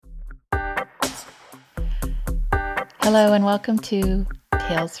Hello and welcome to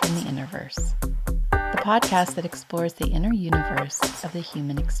Tales from the Innerverse, the podcast that explores the inner universe of the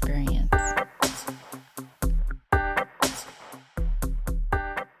human experience.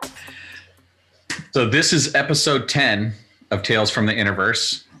 So this is episode 10 of Tales from the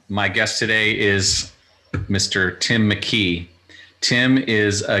Innerverse. My guest today is Mr. Tim Mckee. Tim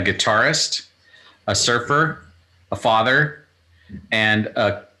is a guitarist, a surfer, a father, and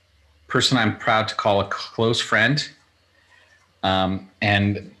a person I'm proud to call a close friend.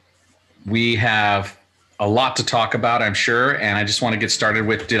 And we have a lot to talk about, I'm sure. And I just want to get started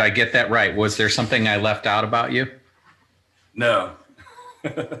with, did I get that right? Was there something I left out about you? No.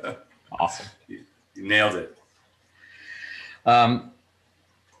 Awesome. You nailed it. The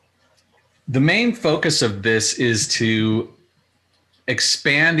main focus of this is to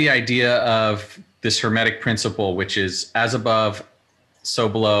expand the idea of this Hermetic principle, which is as above, so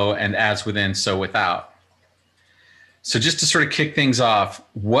below, and as within, so without. So just to sort of kick things off,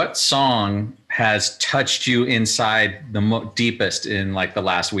 what song has touched you inside the deepest in like the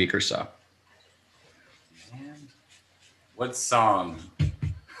last week or so? Man, what song?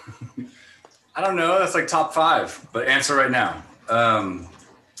 I don't know. That's like top 5, but answer right now.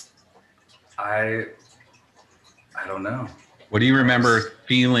 I don't know. What do you remember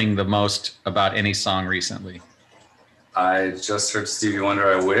feeling the most about any song recently? I just heard Stevie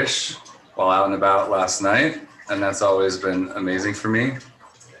Wonder, I Wish, while out and about last night. And that's always been amazing for me.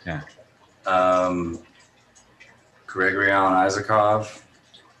 Yeah. Gregory Alan Isakov,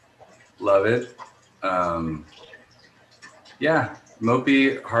 love it. Yeah,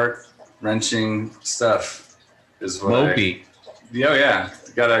 mopey, heart-wrenching stuff is what Mopey. Yeah,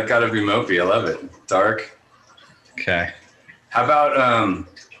 gotta be mopey. I love it. Dark. Okay. How about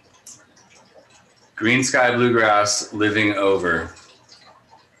Green Sky Bluegrass, Living Over?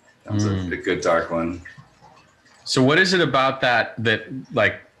 That was a good dark one. So what is it about that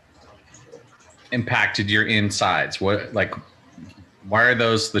like impacted your insides? What, like, why are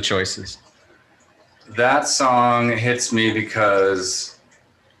those the choices? That song hits me because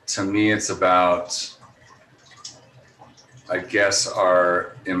to me it's about, I guess,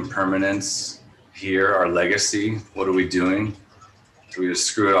 our impermanence here, our legacy. What are we doing? Do we just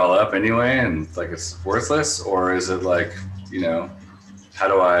screw it all up anyway and like it's worthless? Or is it like, how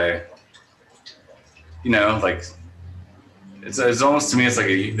do I, like, it's almost, to me,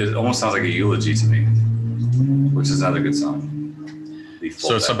 it almost sounds like a eulogy to me, which is another good song.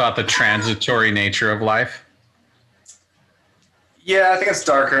 So it's about the transitory nature of life? Yeah, I think it's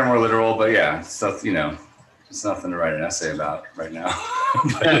darker and more literal, but yeah, it's nothing to write an essay about right now.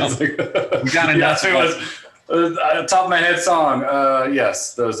 You got enough. Top of my head song.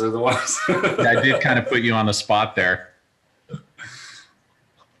 Yes, those are the ones. I did kind of put you on the spot there.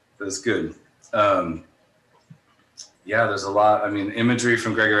 That's good. Yeah, there's a lot. I mean, imagery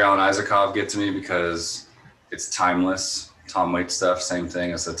from Gregory Alan Isakov get to me because it's timeless. Tom Waits stuff, same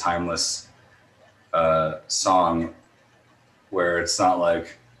thing. It's a timeless song where it's not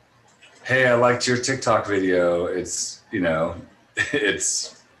like, hey, I liked your TikTok video. It's, it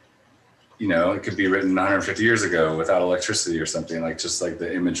could be written 150 years ago without electricity or something. Like, just like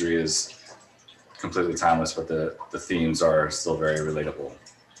the imagery is completely timeless, but the themes are still very relatable.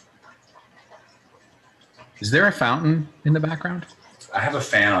 Is there a fountain in the background? I have a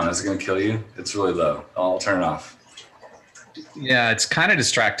fan on. Is it going to kill you? It's really low. I'll turn it off. Yeah, it's kind of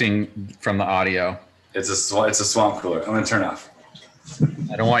distracting from the audio. It's a swamp cooler. I'm going to turn it off.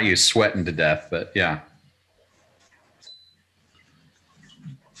 I don't want you sweating to death, but yeah.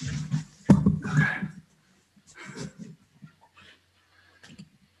 Okay.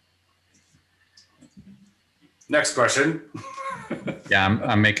 Next question. Yeah,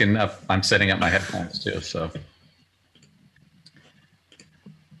 I'm setting up my headphones too, so.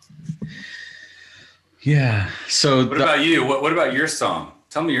 Yeah. So what about you? What about your song?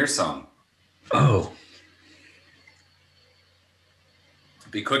 Tell me your song. Oh.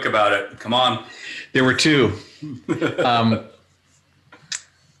 Be quick about it. Come on. There were 2.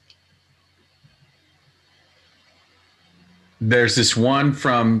 There's this one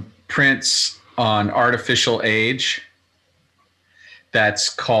from Prince on Artificial Age that's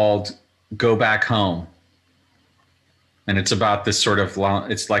called Go Back Home. And it's about this sort of,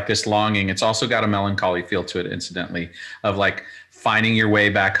 it's like this longing. It's also got a melancholy feel to it, incidentally, of like finding your way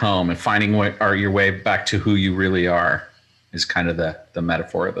back home and finding your way back to who you really are is kind of the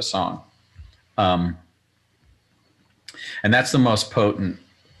metaphor of the song. And that's the most potent,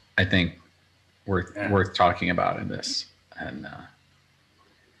 I think, worth talking about in this. And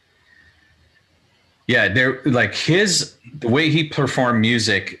yeah, there, like the way he performed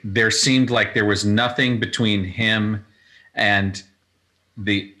music, there seemed like there was nothing between him and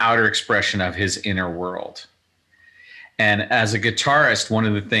the outer expression of his inner world. And as a guitarist, one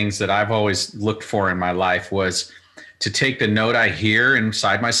of the things that I've always looked for in my life was to take the note I hear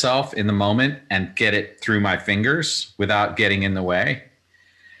inside myself in the moment and get it through my fingers without getting in the way.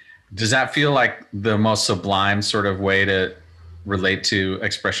 Does that feel like the most sublime sort of way to relate to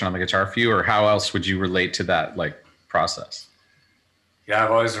expression on the guitar for you, or how else would you relate to that like process? Yeah,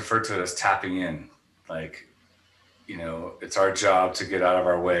 I've always referred to it as tapping in. Like, you know, it's our job to get out of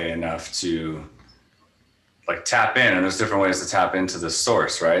our way enough to like tap in, and there's different ways to tap into the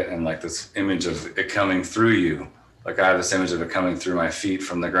source, right? And like this image of it coming through you. Like I have this image of it coming through my feet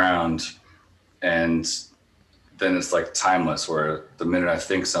from the ground, and then it's like timeless, where the minute I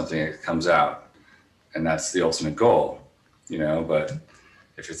think something, it comes out, and that's the ultimate goal, you know. But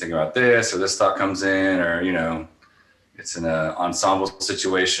if you're thinking about this, or this thought comes in, or, you know, it's in an ensemble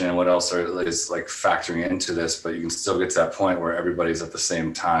situation, and what else is like factoring into this, but you can still get to that point where everybody's at the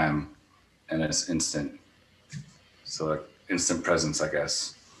same time and it's instant. So like instant presence, I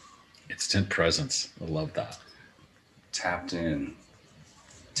guess. Instant presence. I love that. Tapped in.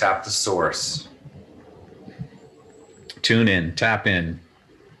 Tap the source. Tune in, tap in.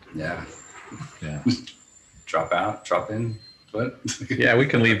 Yeah. Yeah. Drop out, drop in. What? Yeah, we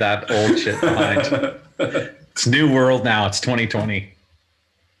can leave that old shit behind. It's new world now. It's 2020.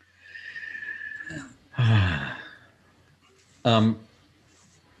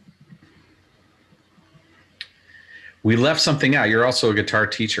 We left something out. You're also a guitar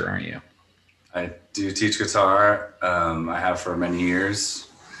teacher, aren't you? I do teach guitar. I have for many years.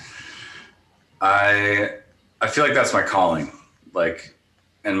 I feel like that's my calling. Like,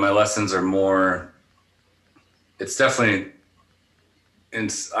 and my lessons are more. It's definitely.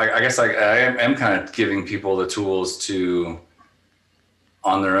 I guess I am kind of giving people the tools to,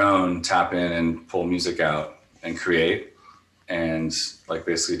 on their own, tap in and pull music out and create, and like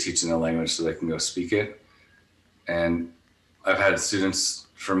basically teaching the language so they can go speak it. And I've had students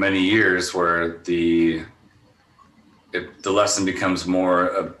for many years where the lesson becomes more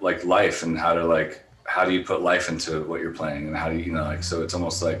of like life, and how do you put life into what you're playing, and how do you know, like, so it's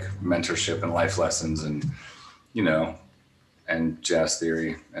almost like mentorship and life lessons, and, you know, and jazz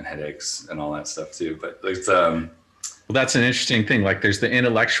theory and headaches and all that stuff too. But it's well, that's an interesting thing. Like there's the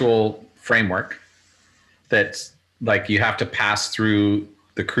intellectual framework that's like you have to pass through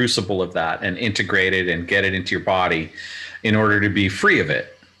the crucible of that and integrate it and get it into your body in order to be free of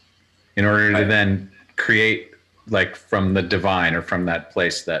it, in order to then create like from the divine, or from that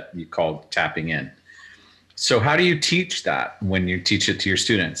place that you call tapping in. So how do you teach that when you teach it to your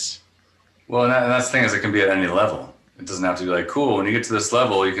students? Well, and that's the thing, is it can be at any level. It doesn't have to be like, cool, when you get to this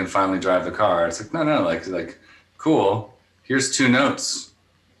level, you can finally drive the car. It's like, no, like, cool, here's 2 notes.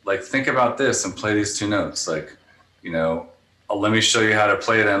 Like, think about this and play these 2 notes. Like, you know, let me show you how to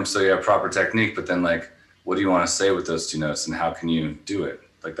play them so you have proper technique. But then, like, what do you want to say with those 2 notes, and how can you do it?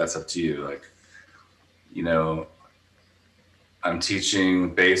 Like, that's up to you. Like, you know, I'm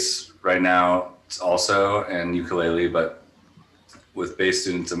teaching bass right now also, and ukulele, but with bass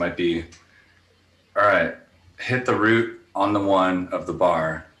students, it might be, all right, hit the root on the 1 of the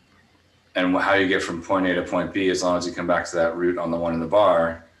bar, and how you get from point A to point B, as long as you come back to that root on the 1 in the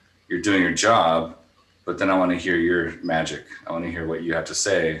bar, you're doing your job. But then I want to hear your magic. I want to hear what you have to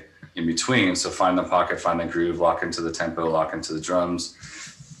say in between. So find the pocket, find the groove, lock into the tempo, lock into the drums,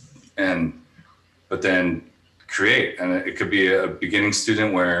 but then create. And it could be a beginning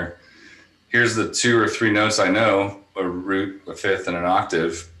student where here's the 2 or 3 notes I know, a root, a fifth, and an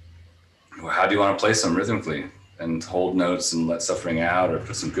octave. How do you want to place them rhythmically, and hold notes and let stuff ring out, or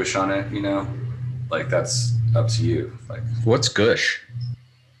put some gush on it, you know? Like, that's up to you. Like, what's gush?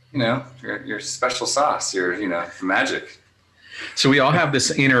 You know, your special sauce, your, you know, magic. So we all have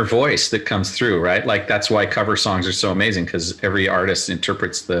this inner voice that comes through, right? Like that's why cover songs are so amazing, because every artist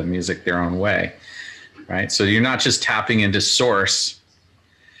interprets the music their own way, right? So you're not just tapping into source,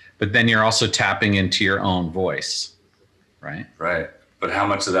 but then you're also tapping into your own voice, right? Right. But how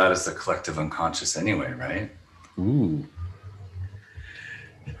much of that is the collective unconscious anyway, right? Ooh.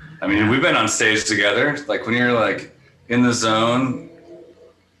 I mean, we've been on stage together. Like when you're like in the zone,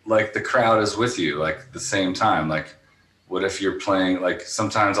 like the crowd is with you, like at the same time. Like, what if you're playing, like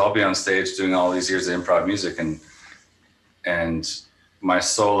sometimes I'll be on stage doing all these years of improv music, and my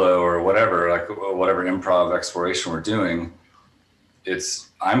solo or whatever, like whatever improv exploration we're doing,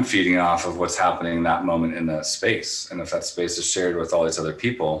 I'm feeding off of what's happening in that moment in that space. And if that space is shared with all these other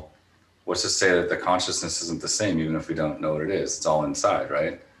people, what's to say that the consciousness isn't the same, even if we don't know what it is? It's all inside,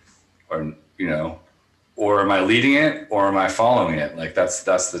 right? Or, you know, or am I leading it, or am I following it? Like that's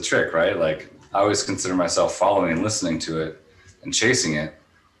the trick, right? Like I always consider myself following and listening to it and chasing it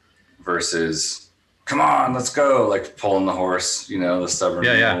versus, come on, let's go, like pulling the horse, you know, the stubborn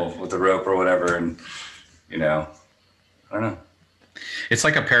mule with the rope or whatever. And, you know, I don't know. It's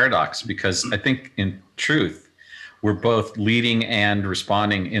like a paradox because I think in truth, we're both leading and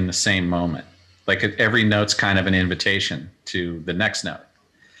responding in the same moment. Like every note's kind of an invitation to the next note.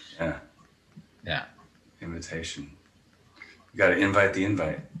 Yeah. Yeah. Invitation. You got to invite the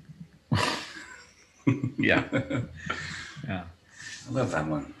invite. Yeah. Yeah. I love that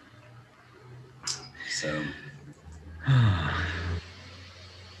one. So.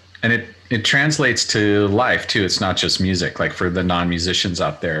 And it translates to life too. It's not just music. Like for the non-musicians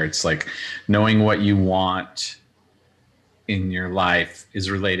out there, it's like knowing what you want in your life is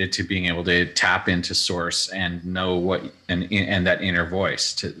related to being able to tap into source and know what, and that inner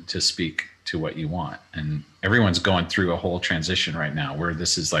voice to speak to what you want. And everyone's going through a whole transition right now where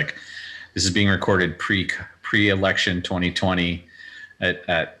this is being recorded pre-election 2020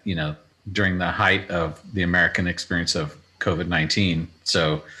 at you know, during the height of the American experience of COVID-19.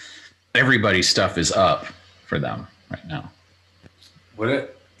 So everybody's stuff is up for them right now.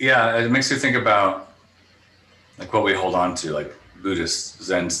 It makes you think about like what we hold on to, like Buddhist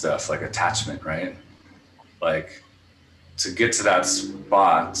Zen stuff, like attachment, right? Like to get to that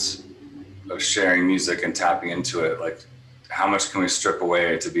spot of sharing music and tapping into it, like how much can we strip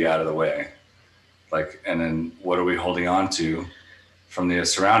away to be out of the way? Like, and then what are we holding on to from the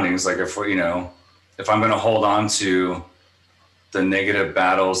surroundings? Like if we're, you know, if I'm going to hold on to the negative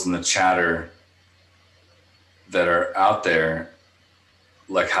battles and the chatter that are out there,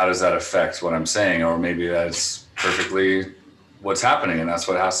 like how does that affect what I'm saying? Or maybe that's perfectly what's happening and that's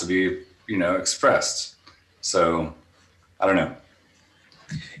what has to be, you know, expressed. So I don't know.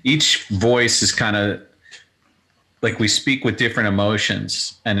 Each voice is kind of like we speak with different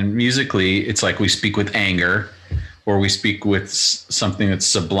emotions, and musically it's like we speak with anger or we speak with something that's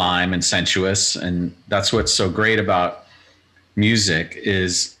sublime and sensuous. And that's what's so great about music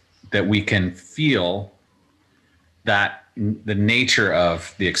is that we can feel that the nature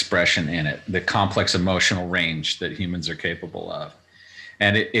of the expression in it, the complex emotional range that humans are capable of.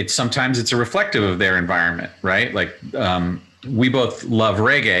 And it sometimes it's a reflective of their environment, right? Like we both love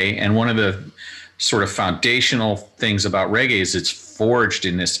reggae, and one of the sort of foundational things about reggae is it's forged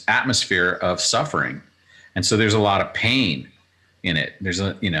in this atmosphere of suffering. And so there's a lot of pain in it.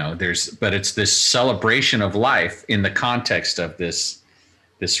 But it's this celebration of life in the context of this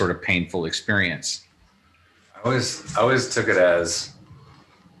sort of painful experience. I always took it as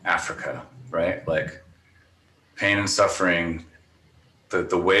Africa, right? Like pain and suffering,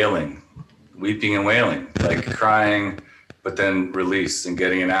 the wailing, weeping and wailing, like crying, but then release and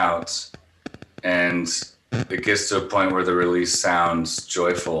getting it out. And it gets to a point where the release sounds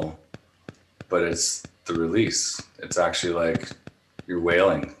joyful, but it's the release. It's actually like you're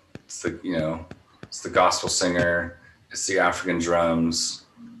wailing. It's the gospel singer, it's the African drums,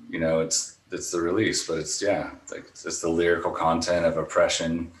 you know, it's the release, but it's the lyrical content of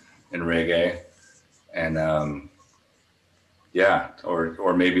oppression in reggae. And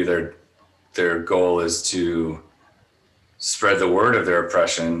or maybe their goal is to spread the word of their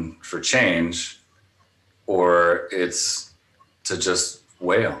oppression for change, or it's to just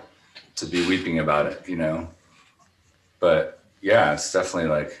wail, to be weeping about it, you know. But yeah, it's definitely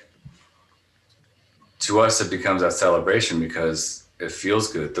like, to us it becomes that celebration because it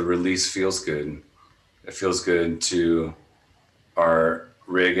feels good. The release feels good. It feels good to our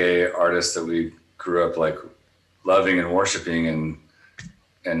reggae artists that we grew up like loving and worshiping,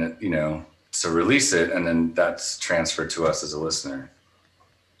 and you know, to release it, and then that's transferred to us as a listener.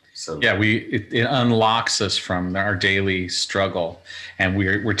 So yeah, it unlocks us from our daily struggle, and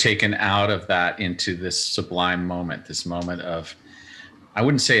we're taken out of that into this sublime moment, this moment of, I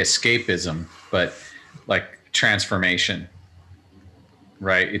wouldn't say escapism, but like transformation.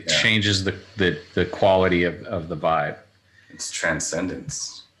 Right? It changes the quality of the vibe. It's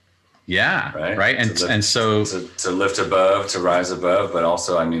transcendence. Yeah. Right. And so to lift above, to rise above, but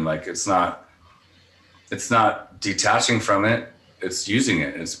also, I mean, like it's not detaching from it. It's using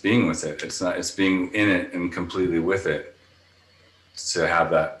it. It's being with it. It's being in it and completely with it to have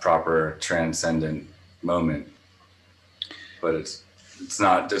that proper transcendent moment. But it's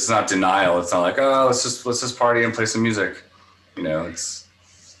not denial. It's not like, oh, let's just party and play some music. You know,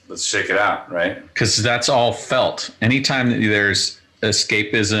 let's shake it out, right? Because that's all felt. Anytime that there's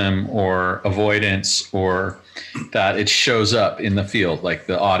escapism or avoidance or that, it shows up in the field. Like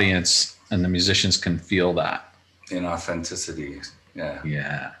the audience and the musicians can feel that. Inauthenticity.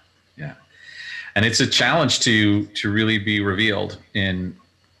 Yeah. And it's a challenge to really be revealed in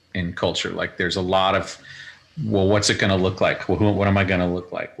in culture. Like there's a lot of, well, what's it going to look like? Well, what am I going to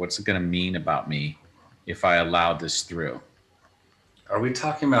look like? What's it going to mean about me if I allow this through? Are we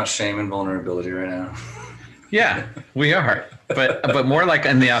talking about shame and vulnerability right now? Yeah, we are, but more like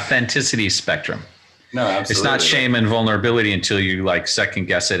on the authenticity spectrum. No, absolutely. It's not shame and vulnerability until you like second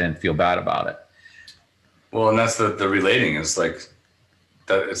guess it and feel bad about it. Well, and that's the relating is like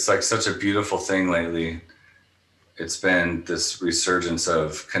that. It's like such a beautiful thing lately. It's been this resurgence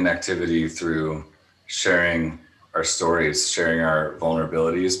of connectivity through sharing our stories, sharing our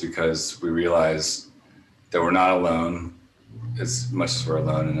vulnerabilities, because we realize that we're not alone as much as we're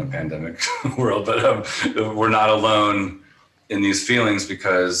alone in a pandemic world, but we're not alone in these feelings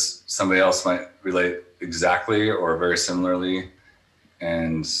because somebody else might relate exactly or very similarly.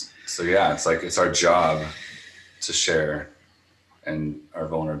 And so, yeah, it's like, it's our job to share and our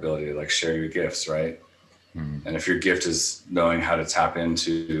vulnerability, like share your gifts, right? Mm. And if your gift is knowing how to tap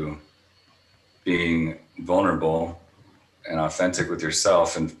into being vulnerable and authentic with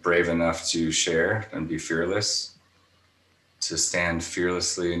yourself and brave enough to share and be fearless, to stand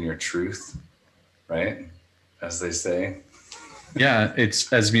fearlessly in your truth, right? As they say. Yeah,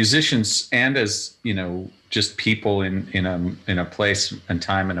 it's as musicians and as, you know, just people in a place and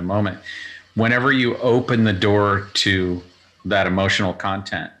time and a moment, whenever you open the door to that emotional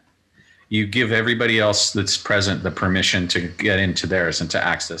content, you give everybody else that's present the permission to get into theirs and to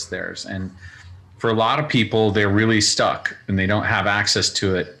access theirs. And for a lot of people, they're really stuck and they don't have access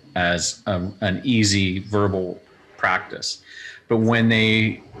to it as an easy verbal practice. But when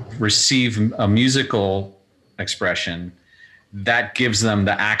they receive a musical expression, that gives them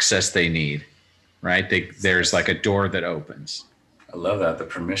the access they need, right? There's like a door that opens. I love that, the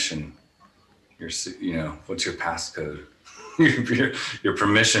permission. You know, what's your passcode? your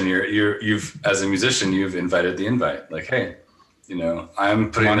permission. You've as a musician, you've invited the invite. Like, hey, you know,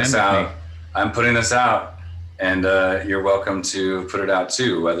 I'm putting this out. I'm putting this out, and you're welcome to put it out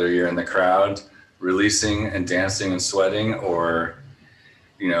too. Whether you're in the crowd, releasing and dancing and sweating, or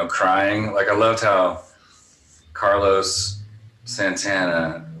you know, crying. Like I loved how Carlos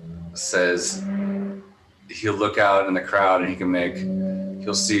Santana says he'll look out in the crowd and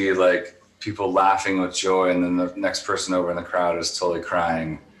he'll see like people laughing with joy, and then the next person over in the crowd is totally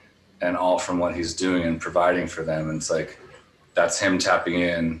crying, and all from what he's doing and providing for them. And it's like, that's him tapping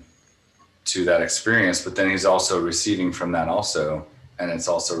in to that experience, but then he's also receiving from that also, and it's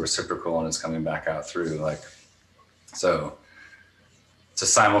also reciprocal and it's coming back out through. Like, so to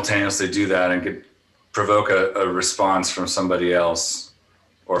simultaneously do that and provoke a response from somebody else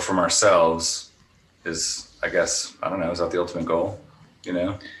or from ourselves is, I guess, I don't know, is that the ultimate goal, you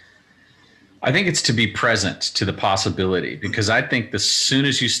know? I think it's to be present to the possibility, because I think as soon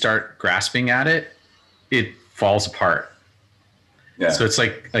as you start grasping at it, it falls apart. Yeah. So it's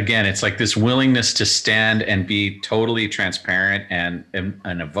like, again, it's like this willingness to stand and be totally transparent and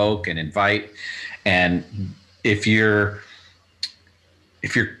evoke and invite. And if you're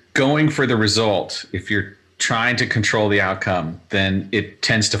going for the result, if you're trying to control the outcome, then it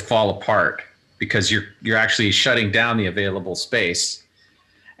tends to fall apart because you're actually shutting down the available space.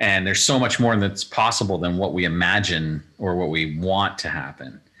 And there's so much more that's possible than what we imagine or what we want to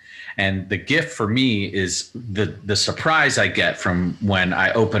happen. And the gift for me is the surprise I get from when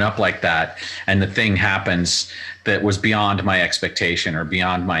I open up like that and the thing happens that was beyond my expectation or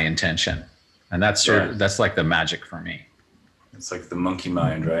beyond my intention. And that's that's like the magic for me. It's like the monkey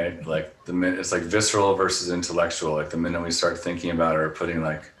mind, right? Like it's like visceral versus intellectual. Like the minute we start thinking about it or putting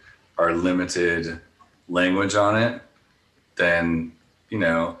like our limited language on it, then, you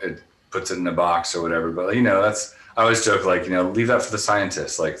know, it puts it in a box or whatever. But, you know, I always joke, like, you know, leave that for the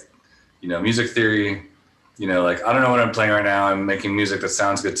scientists. Like, you know, music theory, you know, like, I don't know what I'm playing right now. I'm making music that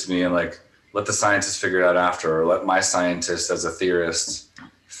sounds good to me. And like, let the scientists figure it out after, or let my scientist as a theorist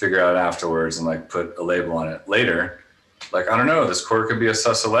figure it out afterwards and like put a label on it later. Like, I don't know, this chord could be a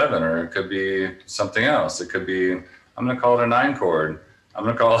sus11, or it could be something else. It could be, I'm going to call it a 9 chord. I'm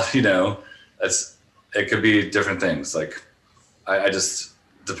going to call it, you know, it could be different things. Like, I just,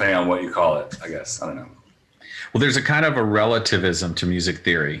 depending on what you call it, I guess, I don't know. Well, there's a kind of a relativism to music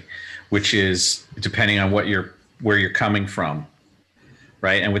theory, which is depending on where you're coming from,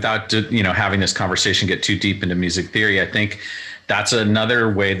 right? And without, you know, having this conversation get too deep into music theory, I think that's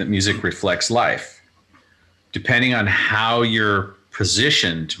another way that music reflects life. Depending on how you're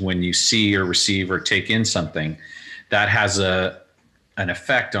positioned when you see or receive or take in something, that has an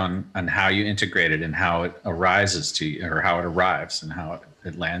effect on how you integrate it and how it arises to you, or how it arrives and how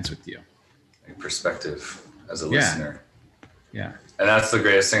it lands with you. Perspective as a listener. Yeah. And that's the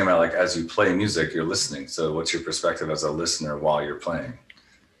greatest thing about, like, as you play music, you're listening. So what's your perspective as a listener while you're playing?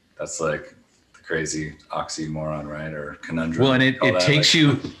 That's like the crazy oxymoron, right? Or conundrum. Well, and it takes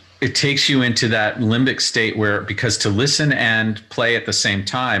it takes you into that limbic state where, because to listen and play at the same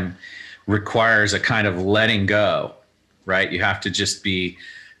time requires a kind of letting go, right? You have to just be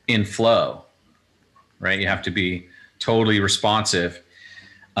in flow, right? You have to be totally responsive.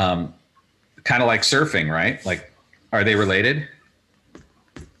 Kind of like surfing, right? Like, are they related?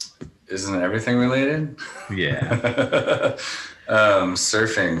 Isn't everything related? Yeah.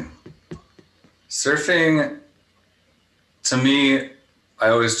 Surfing, to me, I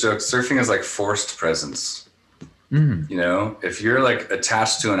always joke, surfing is like forced presence. You know, if you're like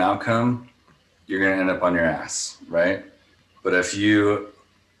attached to an outcome, you're going to end up on your ass, right? But if we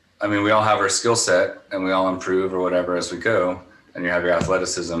all have our skill set and we all improve or whatever as we go, and you have your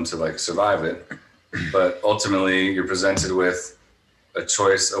athleticism to like survive it. But ultimately you're presented with a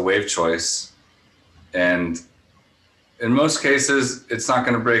choice, a wave choice. And in most cases, it's not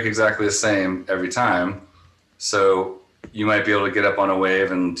going to break exactly the same every time. So you might be able to get up on a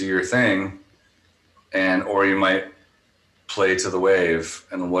wave and do your thing, or you might play to the wave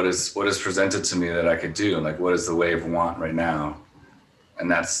and what is presented to me that I could do, and like what does the wave want right now, and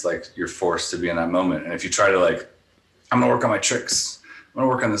that's like you're forced to be in that moment. And if you try to like, I'm gonna work on my tricks, I'm gonna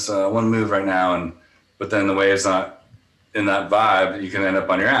work on this one move right now, but then the wave's not in that vibe, you can end up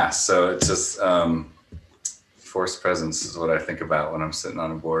on your ass. So it's just forced presence is what I think about when I'm sitting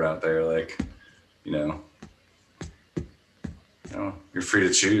on a board out there. Like, you know, you're free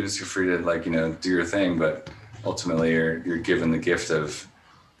to choose, you're free to like, do your thing, but ultimately you're given the gift of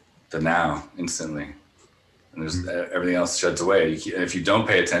the now instantly, and there's everything else sheds away. And if you don't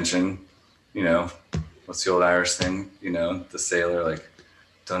pay attention, what's the old Irish thing, the sailor, like,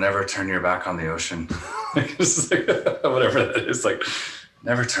 don't ever turn your back on the ocean. It's like, whatever that is, like,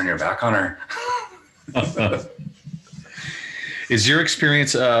 never turn your back on her. Is your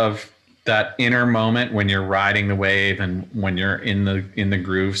experience of that inner moment when you're riding the wave and when you're in the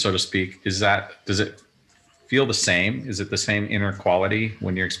groove, so to speak, does it feel the same? Is it the same inner quality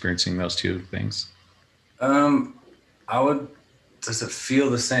when you're experiencing those two things? Does it feel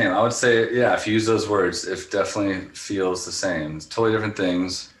the same? I would say, yeah, if you use those words, it definitely feels the same. It's totally different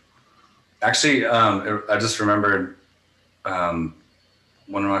things. Actually, I just remembered one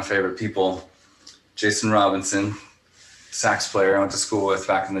of my favorite people, Jason Robinson, sax player I went to school with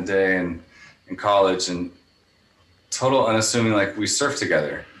back in the day and in college, and total unassuming, like we surfed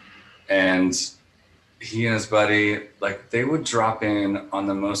together. And he and his buddy, like they would drop in on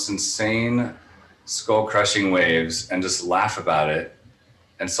the most insane skull crushing waves and just laugh about it.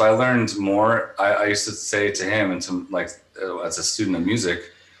 And so I learned more. I used to say to him, and to like, as a student of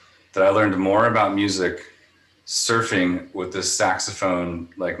music, that I learned more about music surfing with this saxophone,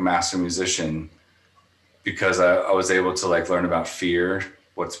 like master musician, because I was able to like learn about fear,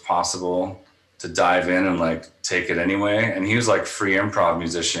 what's possible, to dive in and like take it anyway. And he was like free improv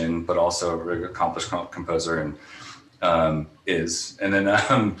musician, but also a really accomplished composer, and and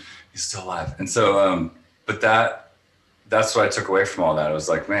then he's still alive. And so, but that's what I took away from all that. I was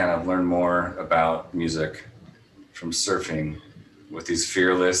like, man, I've learned more about music from surfing with these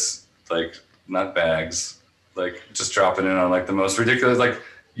fearless, like nut bags, like just dropping in on like the most ridiculous, like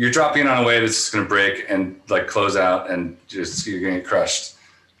you're dropping in on a wave that's just going to break and like close out, and just you're going to get crushed.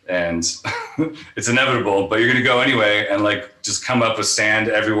 And it's inevitable, but you're going to go anyway, and like just come up with sand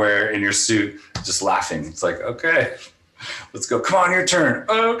everywhere in your suit, just laughing. It's like, okay, let's go. Come on, your turn.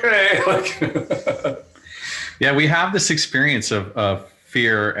 Okay. Like, yeah, we have this experience of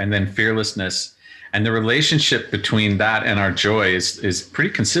fear and then fearlessness, and the relationship between that and our joy is pretty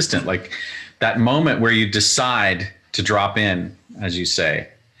consistent. Like that moment where you decide to drop in, as you say,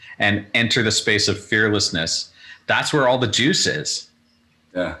 and enter the space of fearlessness, that's where all the juice is.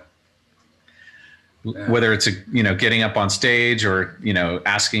 Yeah. Whether it's getting up on stage, or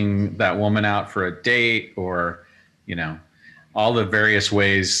asking that woman out for a date, or all the various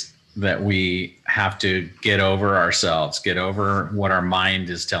ways that we have to get over ourselves, get over what our mind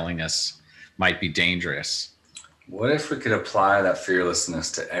is telling us might be dangerous. What if we could apply that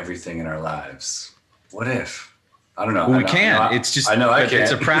fearlessness to everything in our lives? What if? I don't know. Well, we can. It's just, I know I can.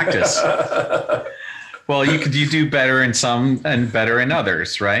 It's a practice. Well, you do better in some and better in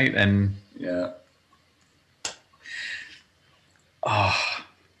others, right? And yeah. Oh,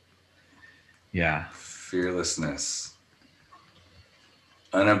 yeah. Fearlessness,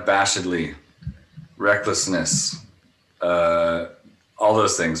 unabashedly, recklessness, all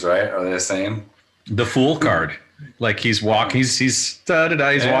those things, right? Are they the same? The fool card. Like he's walking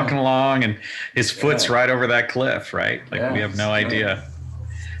along, and his foot's right over that cliff, right? Like we have no idea.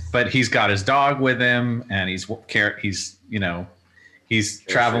 But he's got his dog with him, and he He's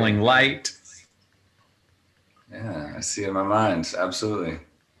traveling light. Yeah, I see it in my mind. Absolutely.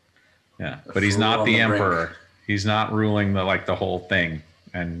 Yeah, but he's not the emperor. Brink. He's not ruling the whole thing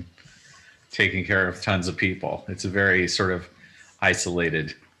and taking care of tons of people. It's a very sort of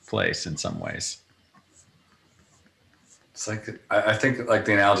isolated place in some ways. It's like, I think like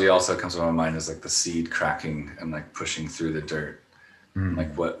the analogy also comes to my mind is like the seed cracking and like pushing through the dirt.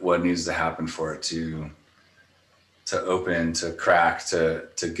 Like what needs to happen for it to open, to crack, to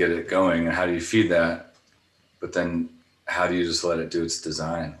get it going, and how do you feed that? But then how do you just let it do its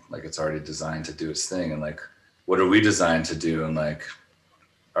design? Like it's already designed to do its thing. And like, what are we designed to do? And like,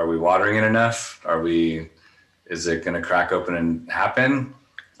 are we watering it enough? Is it going to crack open and happen?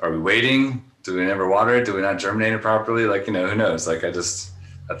 Are we waiting? Do we never water it? Do we not germinate it properly? Like, who knows? Like I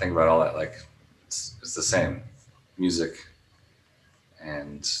think about all that. Like it's the same. Music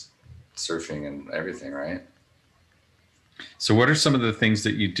and surfing and everything, right? So what are some of the things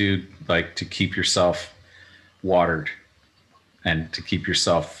that you do like to keep yourself watered and to keep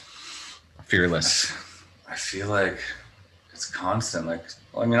yourself fearless? I feel like it's constant. Like,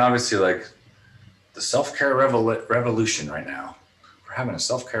 well, I mean, obviously like the self-care revolution right now. We're having a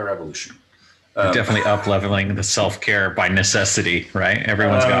self-care revolution. Definitely up-leveling the self-care by necessity, right?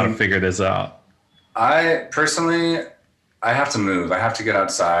 Everyone's got to figure this out. I personally, I have to move. I have to get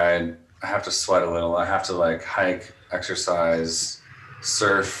outside. I have to sweat a little. I have to like hike, exercise,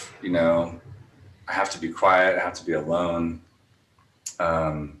 surf, I have to be quiet. I have to be alone.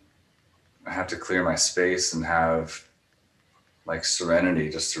 I have to clear my space and have like serenity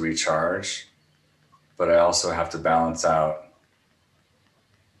just to recharge. But I also have to balance out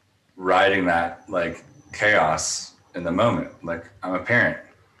riding that like chaos in the moment. Like I'm a parent,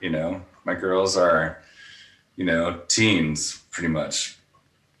 my girls are, teens pretty much.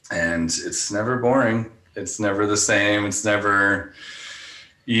 And it's never boring. It's never the same. It's never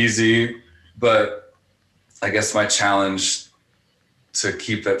easy. But I guess my challenge to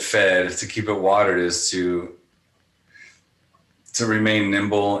keep it fed, to keep it watered, is to remain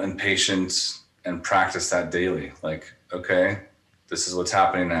nimble and patient and practice that daily. Like, okay, this is what's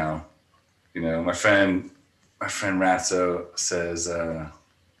happening now. My friend Ratzo says,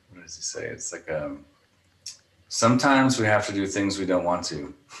 what does he say? It's like, sometimes we have to do things we don't want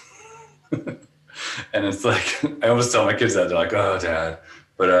to. And it's like, I always tell my kids that. They're like, oh, Dad.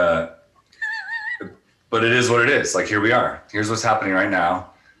 But it is what it is. Like, here we are. Here's what's happening right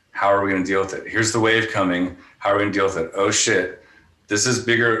now. How are we going to deal with it? Here's the wave coming. How are we going to deal with it? Oh, shit. This is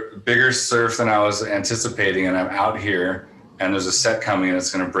bigger surf than I was anticipating. And I'm out here and there's a set coming and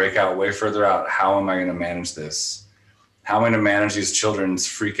it's going to break out way further out. How am I going to manage this? How am I going to manage these children's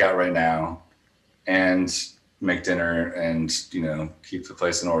freak out right now and make dinner and, keep the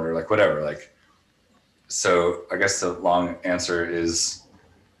place in order? Like, whatever. Like, so I guess the long answer is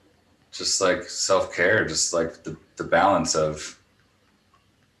just like self-care, just like the balance of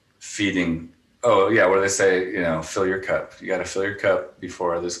feeding. Oh yeah. What do they say? Fill your cup. You got to fill your cup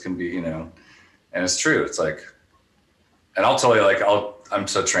before this can be, and it's true. It's like, and I'll tell you, like, I'm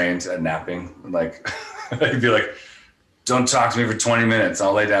so trained at napping. Like I'd be like, don't talk to me for 20 minutes.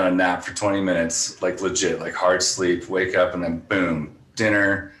 I'll lay down and nap for 20 minutes, like legit, like hard sleep, wake up and then boom,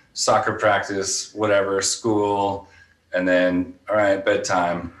 dinner, soccer practice, whatever, school. And then, all right,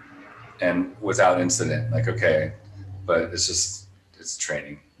 bedtime. And without incident, like, okay, but it's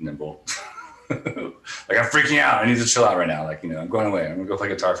training, nimble. Like I'm freaking out. I need to chill out right now. Like, I'm going away. I'm gonna go play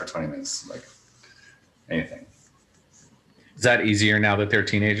guitar for 20 minutes. Like anything. Is that easier now that they're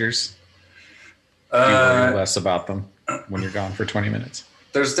teenagers? Do you worry less about them when you're gone for 20 minutes?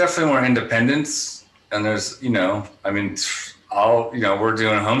 There's definitely more independence. And there's, we're doing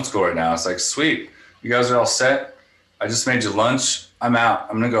homeschool right now. It's like, sweet. You guys are all set. I just made you lunch. I'm out.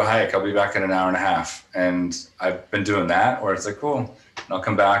 I'm going to go hike. I'll be back in an hour and a half. And I've been doing that where it's like, cool. And I'll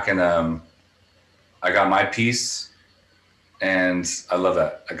come back and I got my piece. And I love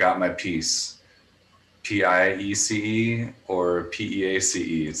that. I got my piece. PIECE or PEACE.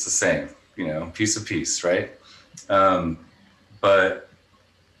 It's the same, piece of peace, right? But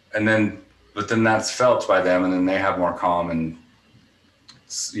then that's felt by them, and then they have more calm and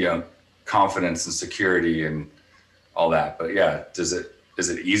confidence and security and all that. But yeah, is it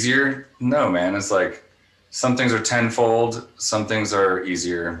easier? No, man. It's like some things are tenfold, some things are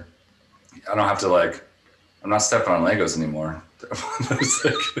easier. I don't have to I'm not stepping on Legos anymore.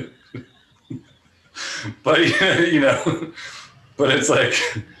 But but it's like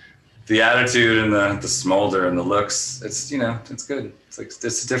the attitude and the smolder and the looks. It's it's good. It's like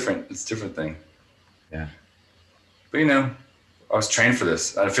it's a different thing. Yeah. But I was trained for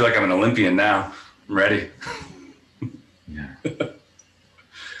this. I feel like I'm an Olympian now. I'm ready. Yeah.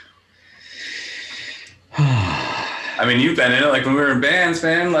 I mean, you've been in it, like when we were in bands,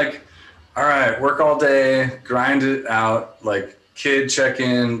 man, like, all right, work all day, grind it out, like kid check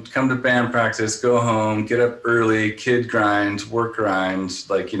in, come to band practice, go home, get up early, kid grind, work grind.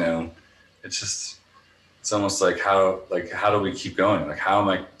 Like, you know, it's almost like how do we keep going? Like, how am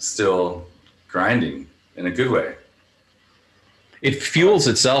I still grinding in a good way? It fuels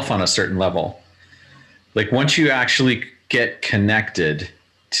itself on a certain level. Like once you actually get connected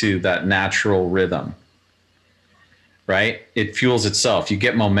to that natural rhythm, right? It fuels itself. You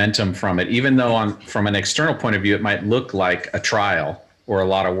get momentum from it, even though from an external point of view, it might look like a trial or a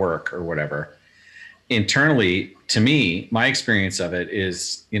lot of work or whatever. Internally, to me, my experience of it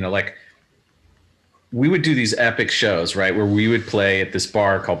is, you know, like we would do these epic shows, right? Where we would play at this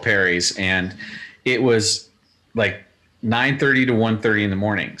bar called Perry's, and it was like 9:30 to 1:30 in the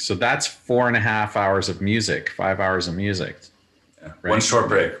morning. So that's 4.5 hours of music, 5 hours of music. Yeah. Right? One short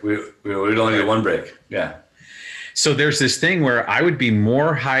break. We'd only get one break. Yeah. So there's this thing where I would be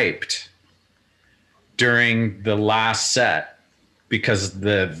more hyped during the last set because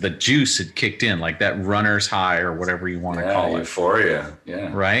the juice had kicked in, like that runner's high or whatever you want to call it. Euphoria.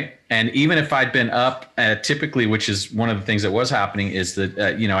 Yeah. Right. And even if I'd been up typically, which is one of the things that was happening, is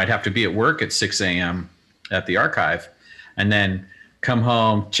that, you know, I'd have to be at work at 6 a.m. at the archive and then come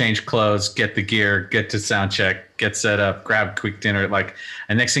home, change clothes, get the gear, get to sound check, get set up, grab quick dinner.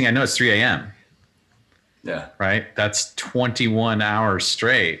 And next thing I know, it's 3 a.m. Yeah. Right. That's 21 hours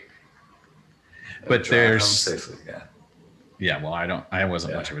straight. But there's safely. Yeah. Yeah. Well, I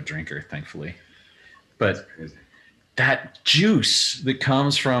wasn't much of a drinker, thankfully, but that juice that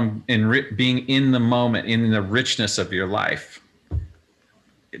comes from being in the moment, in the richness of your life,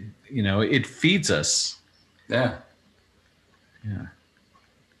 it feeds us. Yeah. Yeah.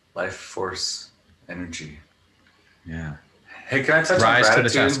 Life force energy. Yeah. Hey, can I touch on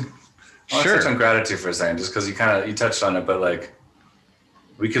gratitude? I want to touch on gratitude for a second, just because you touched on it, but like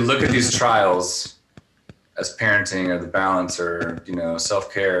we could look at these trials as parenting or the balance or,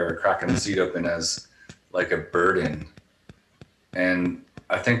 self-care or cracking the seed open as like a burden. And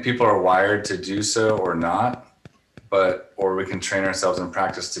I think people are wired to do so or not, or we can train ourselves in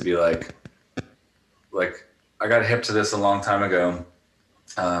practice to be like I got hip to this a long time ago.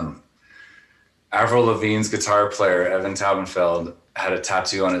 Avril Lavigne's guitar player, Evan Taubenfeld, had a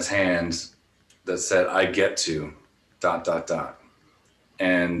tattoo on his hand that said, "I get to ...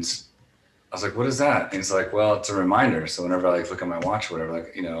 And I was like, what is that? And he's like, well, it's a reminder. So whenever I look at my watch or whatever,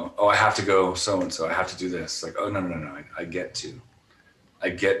 I have to go so-and-so, I have to do this. Like, oh, no. I get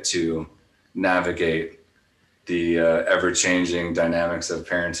to navigate the ever-changing dynamics of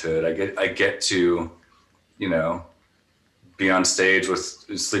parenthood. I get to, be on stage with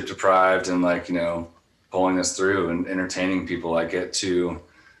sleep deprived and pulling this through and entertaining people. I get to,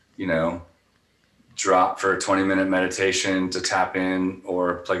 drop for a 20-minute meditation to tap in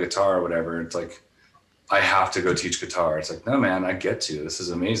or play guitar or whatever. It's like, I have to go teach guitar. It's like, no, man, I get to. This is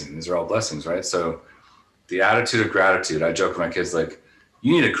amazing. These are all blessings, right? So the attitude of gratitude, I joke with my kids, like,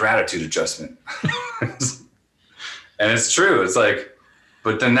 you need a gratitude adjustment. And it's true. It's like,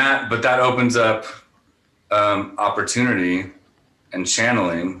 but that opens up opportunity and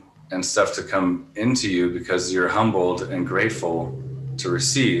channeling and stuff to come into you because you're humbled and grateful to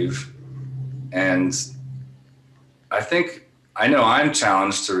receive. And I know I'm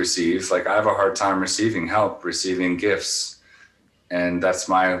challenged to receive. Like, I have a hard time receiving help, receiving gifts, and that's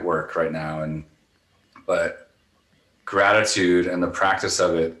my work right now. But gratitude and the practice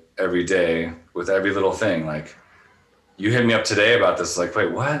of it every day with every little thing, like, you hit me up today about this, like, wait,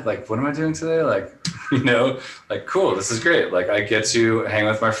 what? Like, what am I doing today? Like, cool, this is great. Like, I get to hang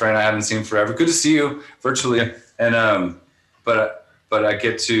with my friend I haven't seen forever. Good to see you virtually. Yeah. And, but I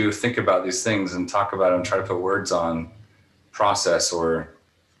get to think about these things and talk about them, try to put words on process or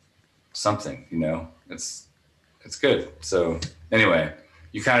something, it's good. So anyway,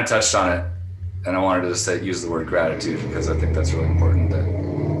 you kind of touched on it, and I wanted to just use the word gratitude because I think that's really important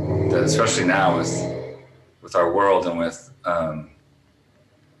that especially now with our world and with,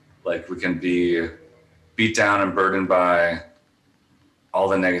 we can be beat down and burdened by all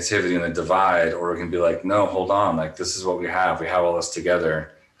the negativity and the divide, or we can be like, no, hold on. Like, this is what we have all this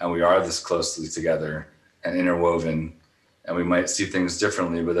together, and we are this closely together and interwoven, and we might see things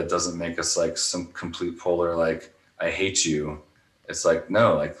differently, but that doesn't make us like some complete polar, like, I hate you. It's like,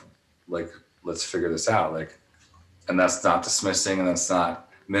 no, like, let's figure this out. Like, and that's not dismissing, and that's not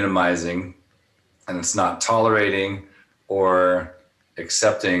minimizing, and it's not tolerating or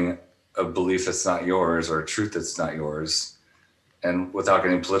accepting a belief that's not yours or a truth that's not yours. And without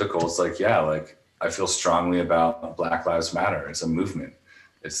getting political, it's like, yeah, like, I feel strongly about Black Lives Matter. It's a movement.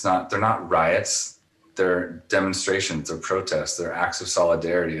 They're not riots. they're demonstrations, they're protests, they're acts of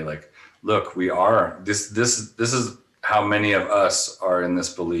solidarity. Like, look, we are this is how many of us are in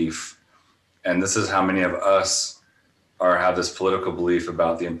this belief, and this is how many of us have this political belief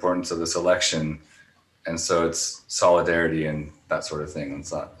about the importance of this election. And so it's solidarity and that sort of thing.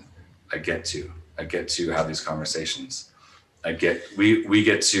 It's not, I get to have these conversations. We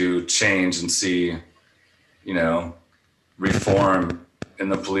get to change and see, you know, reform in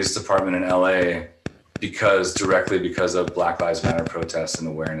the police department in LA directly because of Black Lives Matter protests and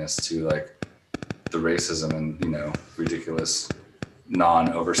awareness to like the racism and, you know, ridiculous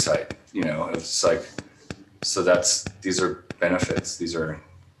non-oversight, you know. It's like, so these are benefits. These are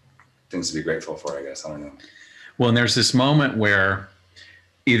things to be grateful for, I guess. I don't know. Well, and there's this moment where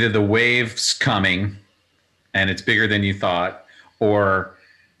either the wave's coming and it's bigger than you thought, or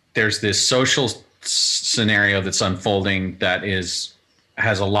there's this social scenario that's unfolding that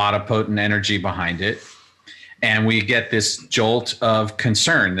has a lot of potent energy behind it. And we get this jolt of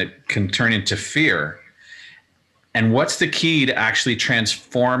concern that can turn into fear. And what's the key to actually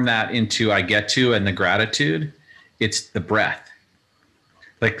transform that into I get to and the gratitude? It's the breath.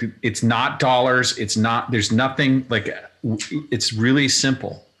 Like, it's not dollars. It's not, there's nothing, like, it's really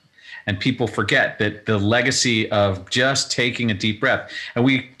simple. And people forget that the legacy of just taking a deep breath. And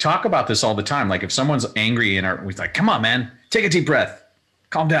we talk about this all the time. Like, if someone's angry we're like, come on, man, take a deep breath,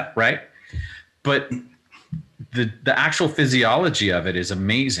 calm down, right? But the actual physiology of it is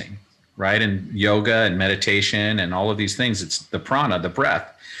amazing, right? And yoga and meditation and all of these things, it's the prana, the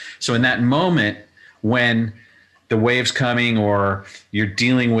breath. So in that moment when the wave's coming, or you're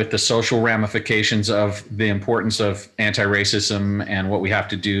dealing with the social ramifications of the importance of anti-racism and what we have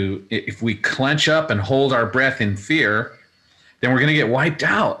to do, if we clench up and hold our breath in fear, then we're going to get wiped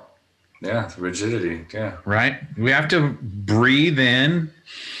out. Yeah, the rigidity. Yeah. Right? We have to breathe in,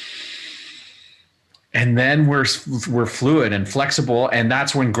 and then we're fluid and flexible, and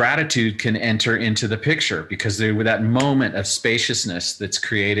that's when gratitude can enter into the picture, because there's that moment of spaciousness that's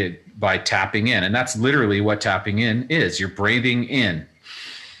created by tapping in. And that's literally what tapping in is. You're breathing in.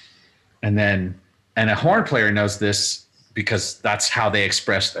 And a horn player knows this because that's how they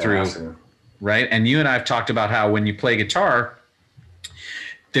express through, right? And you and I have talked about how when you play guitar,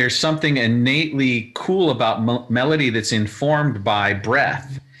 there's something innately cool about melody that's informed by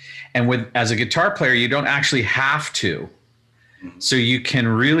breath. And as a guitar player, you don't actually have to. So you can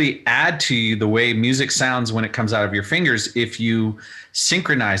really add to the way music sounds when it comes out of your fingers if you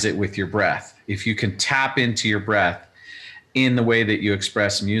synchronize it with your breath, if you can tap into your breath in the way that you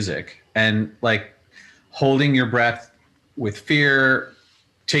express music. And like holding your breath with fear,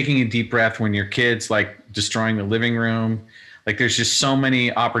 taking a deep breath when your kid's like destroying the living room. Like, there's just so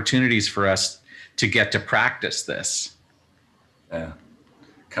many opportunities for us to get to practice this. Yeah.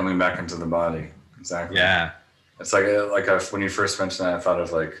 Coming back into the body. Exactly. Yeah. It's like when you first mentioned that, I thought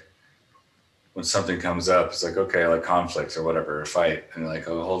of like when something comes up, it's like, okay, like conflict or whatever, a fight. And you're like,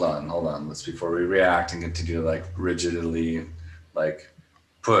 oh, hold on. Let's, before we react and continue to like rigidly like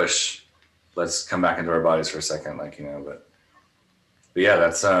push, let's come back into our bodies for a second. Like, you know, but yeah,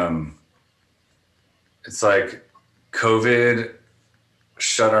 that's, it's like COVID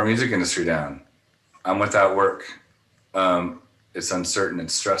shut our music industry down. I'm without work. It's uncertain,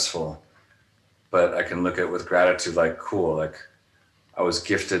 it's stressful, but I can look at it with gratitude, like, cool, like I was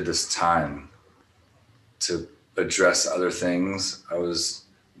gifted this time to address other things. I was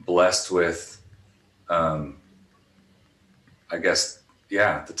blessed with, I guess,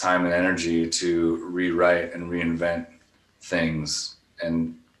 yeah, the time and energy to rewrite and reinvent things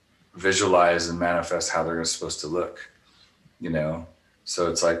and visualize and manifest how they're supposed to look, you know? So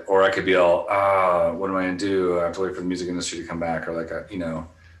it's like, or I could be all, what am I gonna do? I have to wait for the music industry to come back, or like, you know,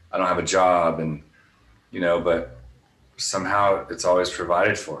 I don't have a job, and, you know, but somehow it's always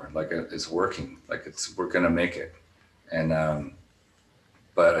provided for, like it's working, like we're gonna make it. And,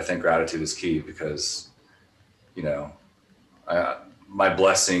 but I think gratitude is key because, you know, my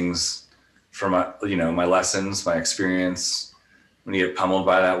blessings from my, you know, my lessons, my experience, when you get pummeled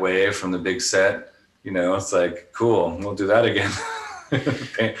by that wave from the big set, you know, it's like, cool, we'll do that again.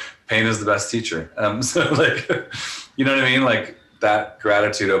 Pain is the best teacher. So like, you know what I mean? Like that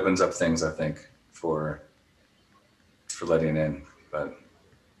gratitude opens up things, I think, for letting in. But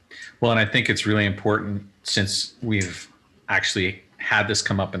well, and I think it's really important, since we've actually had this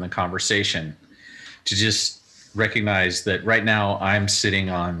come up in the conversation, to just recognize that right now I'm sitting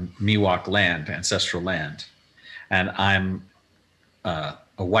on Miwok land, ancestral land, and I'm a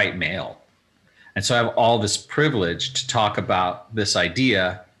white male. And so I have all this privilege to talk about this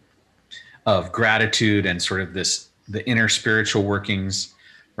idea of gratitude and sort of the inner spiritual workings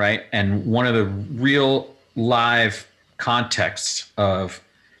right? And one of the real live contexts of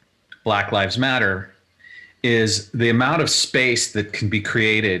Black Lives Matter is the amount of space that can be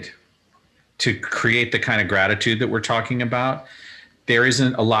created to create the kind of gratitude that we're talking about. There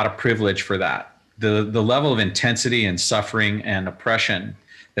isn't a lot of privilege for that. The level of intensity and suffering and oppression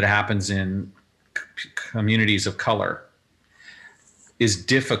that happens in communities of color is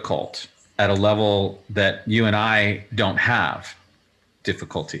difficult at a level that you and I don't have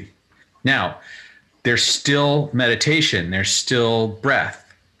difficulty. Now, there's still meditation, there's still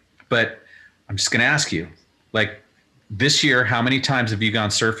breath, but I'm just going to ask you, like, this year, how many times have you gone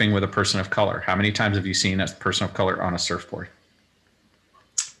surfing with a person of color? How many times have you seen a person of color on a surfboard?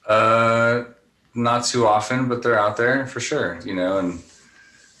 Not too often, but they're out there for sure, you know, and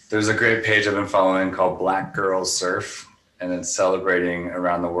there's a great page I've been following called Black Girls Surf, and it's celebrating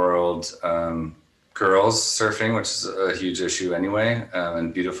around the world girls surfing, which is a huge issue anyway,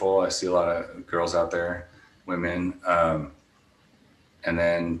 and beautiful. I see a lot of girls out there, women, and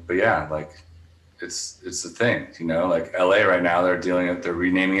then, but yeah, like it's a thing, you know, like LA right now, they're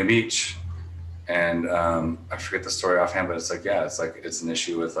renaming a beach, and I forget the story offhand, but it's like, yeah, it's an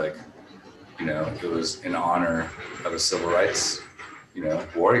issue with, like, you know, it was in honor of a civil rights, you know,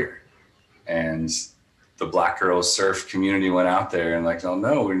 warrior, and the Black Girls Surf community went out there and like, oh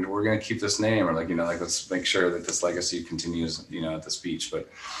no, we're going to keep this name, or like, you know, like, let's make sure that this legacy continues, you know, at this beach. But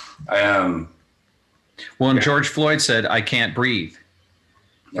well, and George Floyd said, "I can't breathe."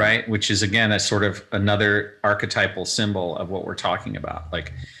 Yeah. Right. Which is, again, that's sort of another archetypal symbol of what we're talking about.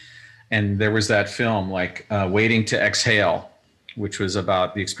 Like, and there was that film, like Waiting to Exhale, which was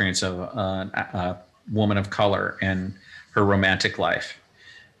about the experience of a woman of color and her romantic life.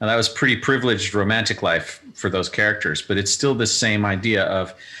 And that was pretty privileged romantic life for those characters, but it's still the same idea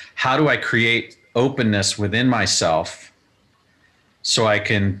of how do I create openness within myself so I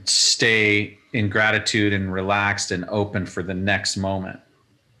can stay in gratitude and relaxed and open for the next moment,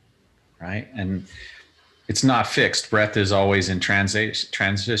 right? And it's not fixed. Breath is always in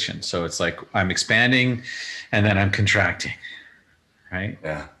transition. So it's like I'm expanding and then I'm contracting, right?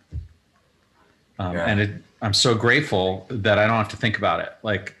 Yeah. And I'm so grateful that I don't have to think about it.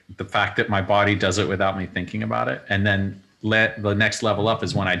 Like the fact that my body does it without me thinking about it. And then the next level up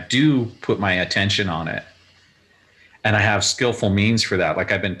is when I do put my attention on it. And I have skillful means for that.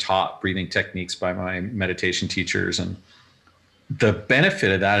 Like I've been taught breathing techniques by my meditation teachers. And the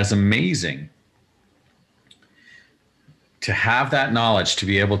benefit of that is amazing. To have that knowledge, to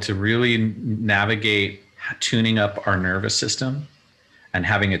be able to really navigate tuning up our nervous system and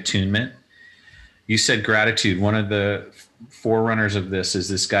having attunement. You said gratitude. One of the forerunners of this is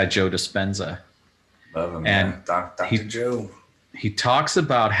this guy, Joe Dispenza. Love him, and man. Dr. Joe. He talks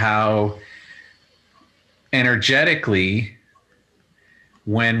about how energetically,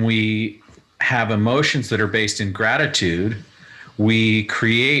 when we have emotions that are based in gratitude, we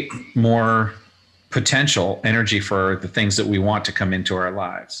create more potential energy for the things that we want to come into our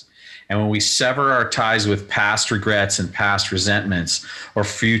lives. And when we sever our ties with past regrets and past resentments or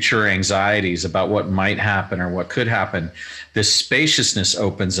future anxieties about what might happen or what could happen, this spaciousness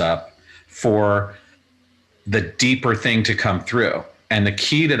opens up for the deeper thing to come through. And the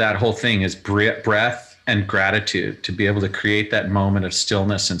key to that whole thing is breath and gratitude, to be able to create that moment of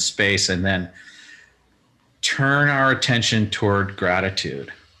stillness and space and then turn our attention toward gratitude.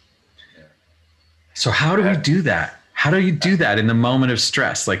 So how do we do that? How do you do that in the moment of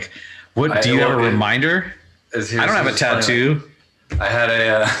stress? Like, what do you have a reminder? I don't have a tattoo. I had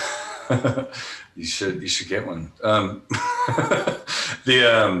a. You should get one.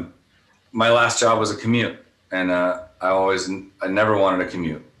 My last job was a commute, and I never wanted to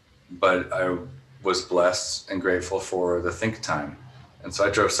commute, but I was blessed and grateful for the think time, and so I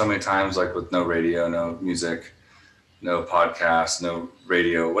drove so many times, like with no radio, no music, no podcast, no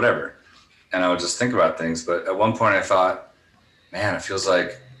radio, whatever, and I would just think about things. But at one point, I thought, man, it feels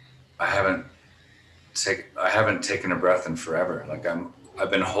like I haven't taken a breath in forever. Like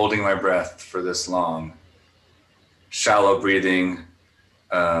I've been holding my breath for this long, shallow breathing,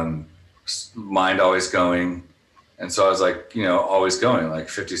 mind always going. And so I was like, you know, always going, like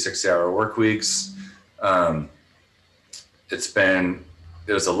 50, 60-hour work weeks. It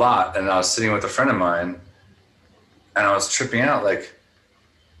was a lot. And I was sitting with a friend of mine and I was tripping out. Like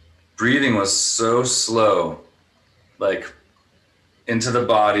breathing was so slow, like into the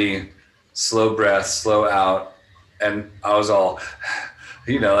body, slow breath, slow out. And I was all,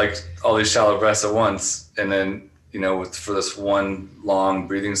 you know, like all these shallow breaths at once. And then, you know, for this one long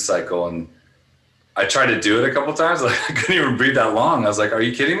breathing cycle. And I tried to do it a couple times. Like I couldn't even breathe that long. I was like, are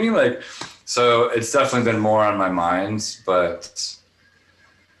you kidding me? Like, so it's definitely been more on my mind, but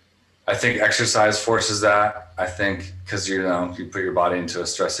I think exercise forces that. I think because you put your body into a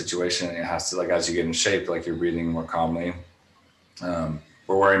stress situation, and it has to, like, as you get in shape, like, you're breathing more calmly. We're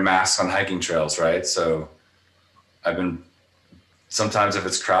wearing masks on hiking trails, right? So sometimes if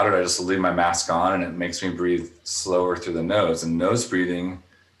it's crowded, I just leave my mask on, and it makes me breathe slower through the nose. And nose breathing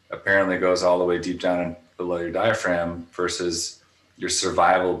apparently goes all the way deep down and below your diaphragm versus your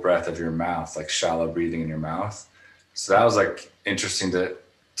survival breath of your mouth, like shallow breathing in your mouth. So that was like interesting to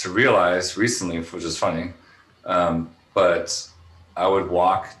realize recently, which is funny. But I would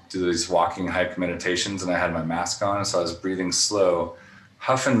do these walking hike meditations, and I had my mask on. So I was breathing slow,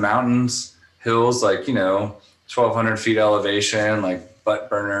 huffing mountains, hills, like, 1,200 feet elevation, like butt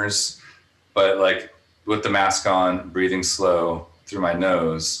burners, but like with the mask on, breathing slow through my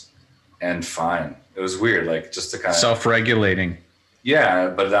nose and fine. It was weird, like, just to kind of self-regulating. Yeah,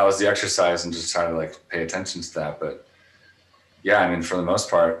 but that was the exercise, and just try to, like, pay attention to that. But yeah, I mean, for the most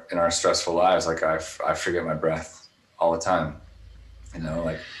part in our stressful lives, like, I forget my breath all the time,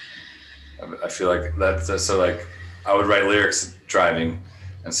 like, I feel like that's so, like, I would write lyrics driving.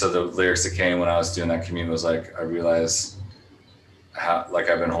 And so the lyrics that came when I was doing that commute was like, I realized how, like,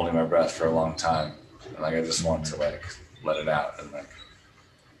 I've been holding my breath for a long time, and, like, I just want to, like, let it out, and like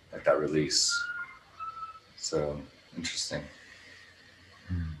that release. So interesting.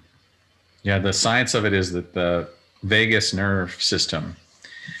 Yeah, the science of it is that the vagus nerve system,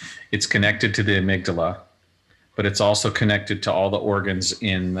 it's connected to the amygdala, but it's also connected to all the organs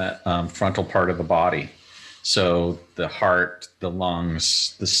in the frontal part of the body. So the heart, the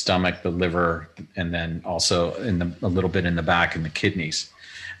lungs, the stomach, the liver, and then also a little bit in the back in the kidneys.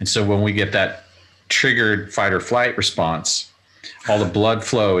 And so when we get that triggered fight or flight response, all the blood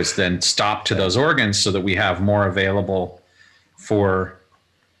flow is then stopped to those organs so that we have more available for,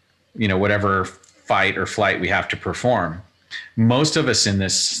 whatever fight or flight we have to perform. Most of us in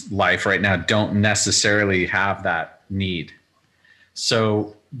this life right now don't necessarily have that need.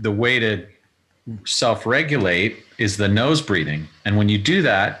 So the way to self-regulate is the nose breathing. And when you do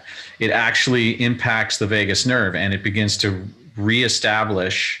that, it actually impacts the vagus nerve, and it begins to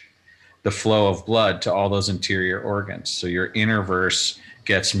reestablish the flow of blood to all those interior organs. So your inner verse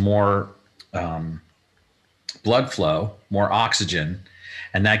gets more blood flow, more oxygen,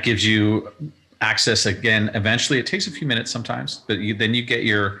 and that gives you access again. Eventually, it takes a few minutes sometimes, but then you get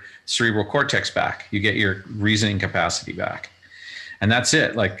your cerebral cortex back. You get your reasoning capacity back. And that's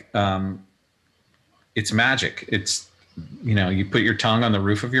it. Like, it's magic. It's, you put your tongue on the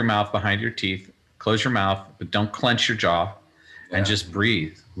roof of your mouth behind your teeth, close your mouth, but don't clench your jaw, and just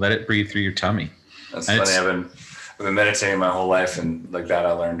breathe. Let it breathe through your tummy. That's funny. I've been meditating my whole life, and like that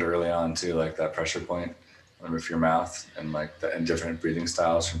I learned early on too, like that pressure point on the roof of your mouth, and like and different breathing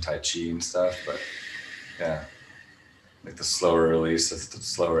styles from Tai Chi and stuff. But yeah, like the slower release, the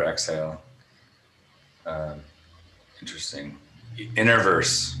slower exhale. Interesting. Inner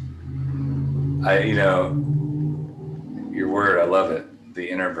verse. Your word, I love it. The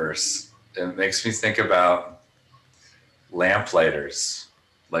inner verse. It makes me think about lamplighters.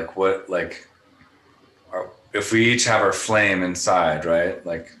 Like if we each have our flame inside, right?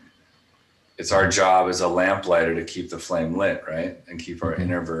 Like, it's our job as a lamplighter to keep the flame lit, right? And keep our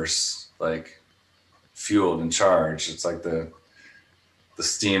inner verse, like, fueled and charged. It's like the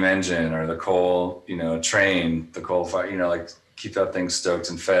steam engine or the coal, train, the coal fire, like, keep that thing stoked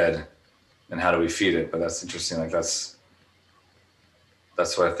and fed. And how do we feed it? But that's interesting. Like, that's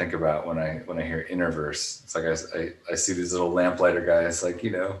what I think about when I hear inner verse. It's like I see these little lamplighter guys, like,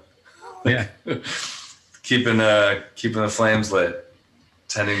 yeah, keeping the flames lit,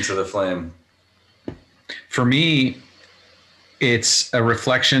 tending to the flame. For me, it's a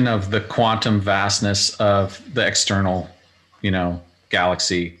reflection of the quantum vastness of the external,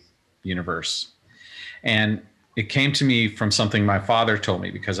 galaxy, universe. And it came to me from something my father told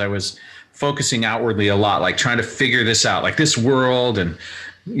me, because I was focusing outwardly a lot, like trying to figure this out, like this world, and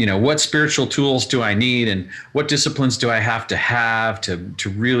what spiritual tools do I need, and what disciplines do I have to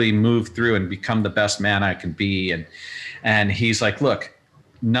really move through and become the best man I can be. And he's like, look,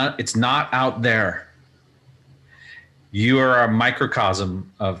 it's not out there. You are a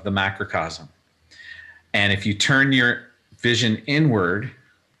microcosm of the macrocosm. And if you turn your vision inward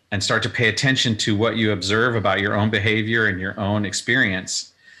and start to pay attention to what you observe about your own behavior and your own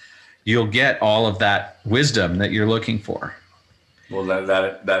experience, you'll get all of that wisdom that you're looking for. Well,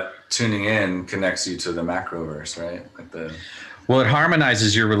 that tuning in connects you to the macroverse, right? Well, it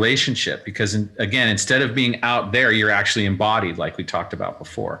harmonizes your relationship, because, again, instead of being out there, you're actually embodied, like we talked about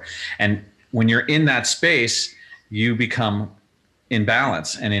before. And when you're in that space, you become in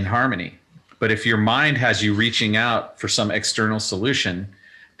balance and in harmony. But if your mind has you reaching out for some external solution,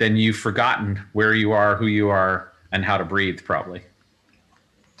 then you've forgotten where you are, who you are, and how to breathe, probably.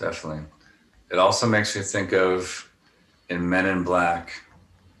 Definitely. It also makes me think of in Men in Black,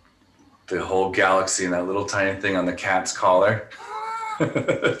 the whole galaxy and that little tiny thing on the cat's collar.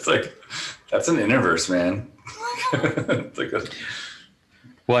 It's like, that's an universe, man. It's like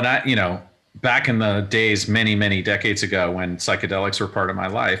Well, and back in the days, many, many decades ago, when psychedelics were part of my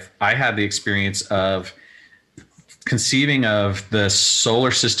life, I had the experience of conceiving of the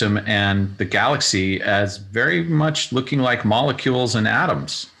solar system and the galaxy as very much looking like molecules and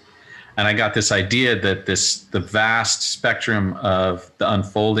atoms. And I got this idea that the vast spectrum of the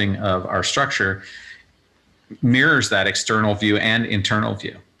unfolding of our structure mirrors that external view and internal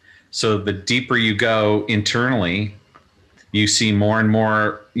view. So the deeper you go internally, you see more and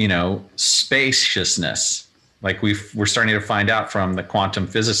more, spaciousness. Like we're starting to find out from the quantum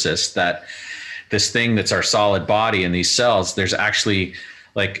physicists that this thing that's our solid body and these cells, there's actually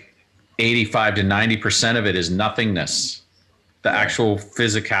like 85 to 90% of it is nothingness. The actual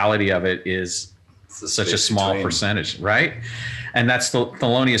physicality of it is such a small percentage, right? And that's the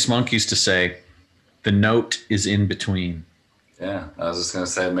Thelonious Monk used to say, the note is in between. Yeah, I was just gonna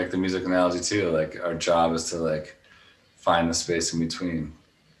say, make the music analogy too. Like our job is to like find the space in between.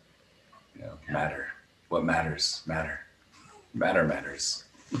 Matter. What matters? Matter. Matter matters.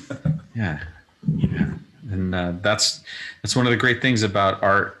 Yeah. And that's one of the great things about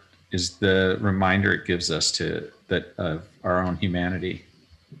art is the reminder it gives us of our own humanity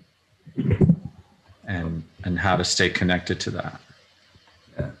and how to stay connected to that.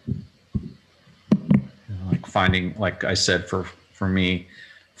 Yeah. Like finding, like I said, for me,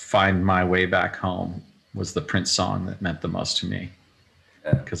 Find My Way Back Home was the Prince song that meant the most to me.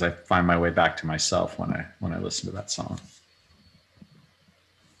 Because I find my way back to myself when I listen to that song.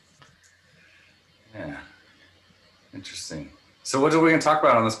 Yeah. Interesting. So what are we going to talk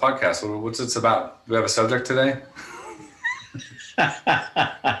about on this podcast? What's it about? Do we have a subject today? Do you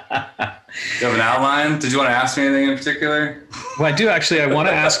have an outline? Did you want to ask me anything in particular? Well, I do actually. I want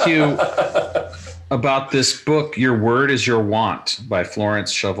to ask you about this book, Your Word is Your Want by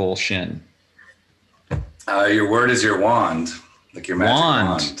Florence Scovel Shinn. Your word is your wand. Like your magic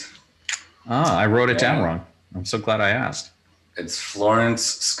wand. Ah, I wrote it down wrong. I'm so glad I asked. It's Florence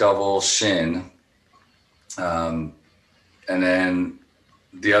Scovel Shinn. And then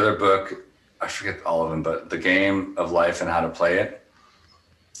the other book, I forget all of them, but The Game of Life and How to Play It.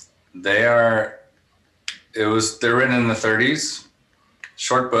 They're written in the 30s,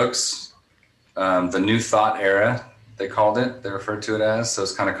 short books. The New Thought era, they called it. They referred to it as, so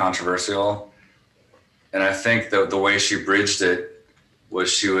it's kind of controversial. And I think the way she bridged it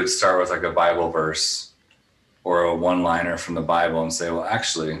was she would start with like a Bible verse or a one-liner from the Bible and say, well,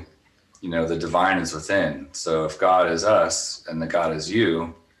 actually, the divine is within. So if God is us and the God is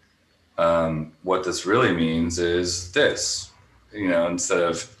you, what this really means is this, instead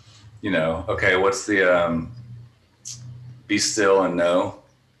of, okay, what's the be still and know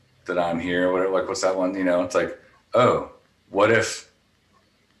that I'm here? What's that one? It's like, oh, what if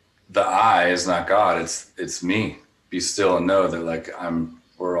the I is not God, it's me. Be still and know that like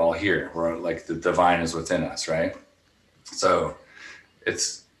we're all here. We're like the divine is within us, right? So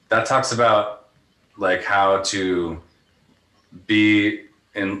that talks about like how to be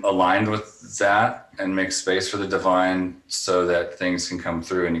aligned with that and make space for the divine so that things can come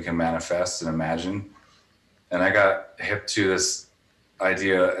through and you can manifest and imagine. And I got hip to this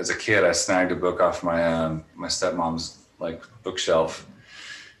idea as a kid. I snagged a book off my stepmom's like bookshelf.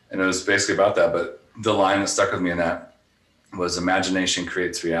 And it was basically about that. But the line that stuck with me in that was imagination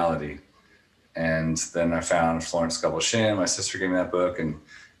creates reality. And then I found Florence Scovel Shinn. My sister gave me that book, and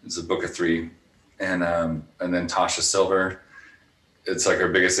it's a book of 3. And then Tasha Silver, it's like her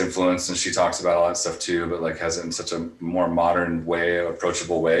biggest influence, and she talks about all that stuff too, but like has it in such a more modern way,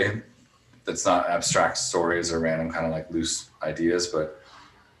 approachable way. That's not abstract stories or random kind of like loose ideas, but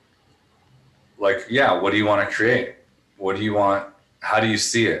like, yeah, what do you want to create? What do you want? How do you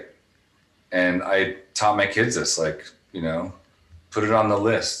see it? And I taught my kids this, like, put it on the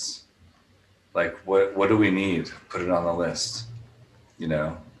list. Like, what do we need? Put it on the list.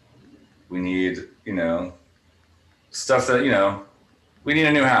 We need, stuff that, we need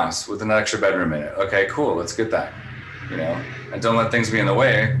a new house with an extra bedroom in it. Okay, cool. Let's get that, and don't let things be in the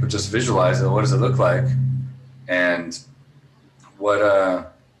way, but just visualize it. What does it look like? And what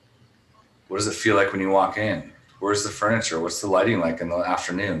does it feel like when you walk in? Where's the furniture? What's the lighting like in the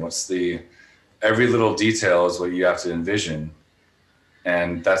afternoon? Every little detail is what you have to envision.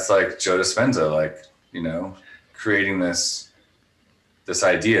 And that's like Joe Dispenza, like, creating this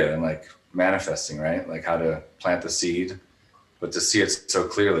idea and like manifesting, right? Like how to plant the seed but to see it so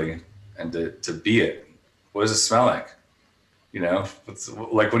clearly and to be it. What does it smell like? It's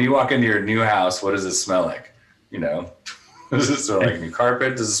like when you walk into your new house, what does it smell like? Does it smell like new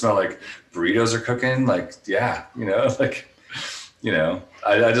carpet? Does it smell like burritos are cooking? Like, yeah,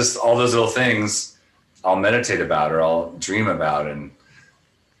 I just, all those little things I'll meditate about or I'll dream about. And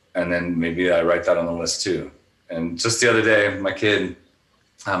then maybe I write that on the list too. And just the other day, my kid,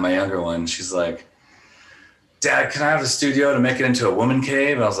 my younger one, she's like, Dad, can I have the studio to make it into a woman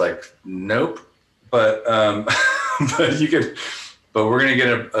cave? And I was like, nope. But but we're going to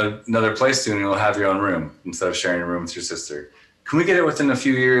get another place soon and you'll have your own room instead of sharing a room with your sister. Can we get it within a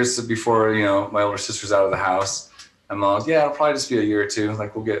few years before, my older sister's out of the house? I'm like, yeah, it'll probably just be a year or two.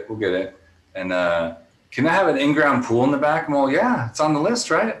 Like we'll get it. And can I have an in-ground pool in the back? I'm all, yeah, it's on the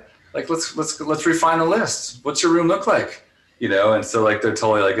list, right? Like let's refine the list. What's your room look like? And so like they're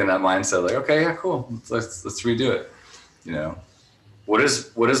totally like in that mindset, like, okay, yeah, cool. Let's redo it. What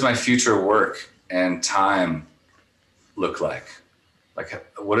does my future work and time look like? Like,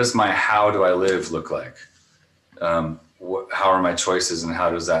 what does my how do I live look like? How are my choices and how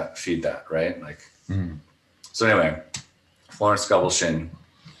does that feed that, right? Like, So anyway, Florence Scovel-Shinn,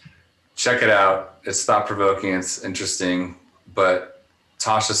 check it out. It's thought-provoking, it's interesting, but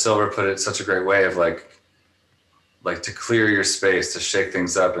Tasha Silver put it such a great way of like to clear your space, to shake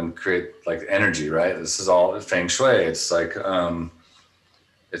things up and create like energy, right? This is all feng shui. It's like,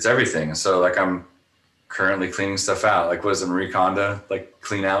 it's everything. So like I'm currently cleaning stuff out. Like what is it, Marie Kondo, like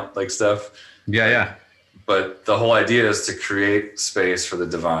clean out like stuff? Yeah. But the whole idea is to create space for the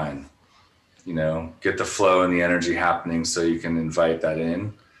divine, get the flow and the energy happening so you can invite that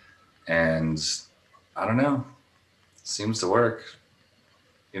in. And I don't know, seems to work.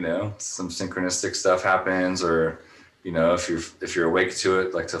 Some synchronistic stuff happens, or if you're awake to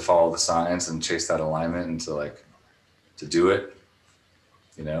it, like to follow the signs and chase that alignment and to do it.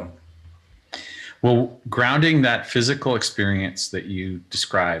 Well, grounding that physical experience that you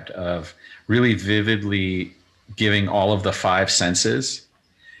described of really vividly giving all of the five senses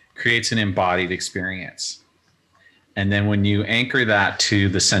creates an embodied experience. And then when you anchor that to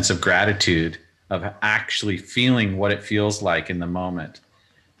the sense of gratitude, of actually feeling what it feels like in the moment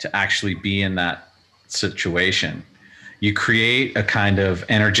to actually be in that situation, you create a kind of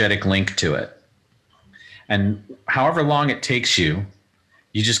energetic link to it. And however long it takes you,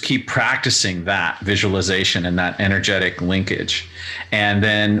 you just keep practicing that visualization and that energetic linkage. And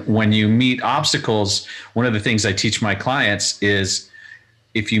then when you meet obstacles, one of the things I teach my clients is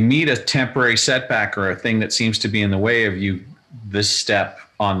if you meet a temporary setback or a thing that seems to be in the way of you, this step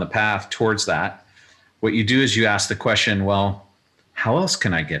on the path towards that, what you do is you ask the question, well, how else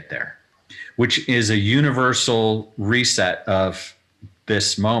can I get there? Which is a universal reset of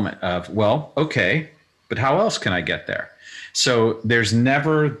this moment of, well, okay, but how else can I get there? So there's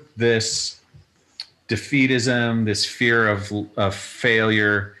never this defeatism, this fear of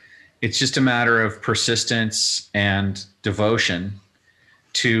failure. It's just a matter of persistence and devotion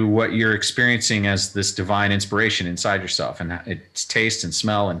to what you're experiencing as this divine inspiration inside yourself. And it's taste and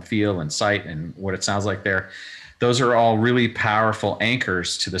smell and feel and sight and what it sounds like there. Those are all really powerful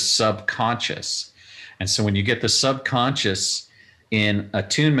anchors to the subconscious. And so when you get the subconscious in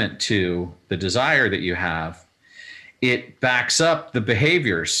attunement to the desire that you have, it backs up the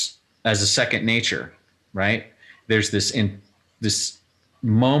behaviors as a second nature, right? There's this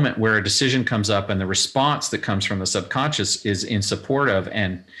moment where a decision comes up and the response that comes from the subconscious is in support of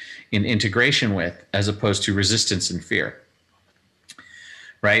and in integration with, as opposed to resistance and fear,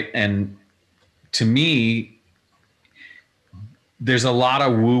 right? And to me, there's a lot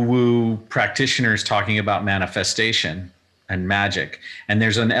of woo-woo practitioners talking about manifestation and magic. And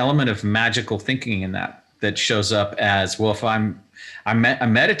there's an element of magical thinking in that shows up as, well, if I'm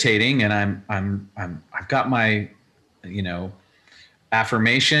meditating and I've got my,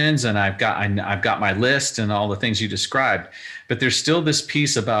 affirmations and I've got my list and all the things you described, but there's still this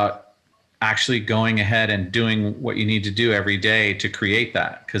piece about actually going ahead and doing what you need to do every day to create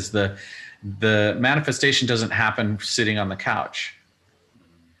that, because the manifestation doesn't happen sitting on the couch,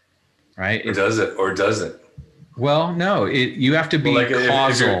 right? Or does it? Well, no, you have to be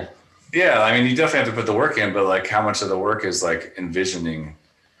causal. Yeah, I mean, you definitely have to put the work in, but like, how much of the work is like envisioning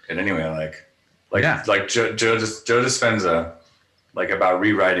it anyway? Like Joe Dispenza, like about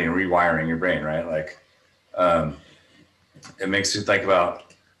rewriting and rewiring your brain, right? Like, it makes you think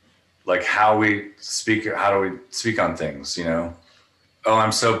about like how do we speak on things, Oh,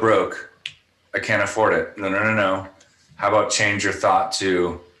 I'm so broke, I can't afford it. No. How about change your thought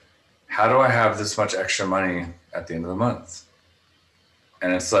to, how do I have this much extra money at the end of the month?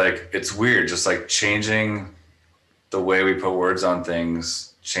 And it's like, it's weird, just like changing the way we put words on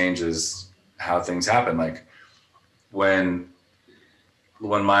things changes how things happen. Like when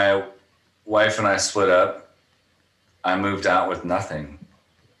my wife and I split up, I moved out with nothing,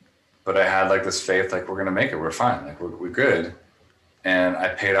 but I had like this faith, like we're going to make it. We're fine. Like we're good. And I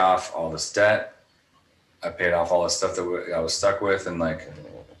paid off all this debt. I paid off all the stuff that I was stuck with. And like,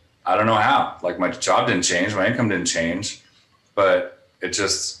 I don't know how, like my job didn't change. My income didn't change, but I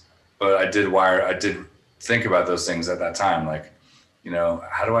did think about those things at that time. Like, you know,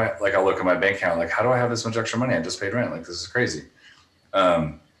 how do I, like, I'll look at my bank account, like, how do I have this much extra money? I just paid rent. Like, this is crazy.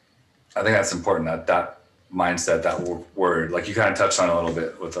 I think that's important, that mindset, that word, like you kind of touched on a little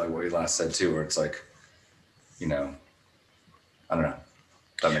bit with like what you last said too, where it's like, you know, I don't know.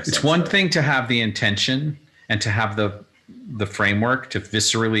 That makes sense. It's one thing to have the intention and to have the framework to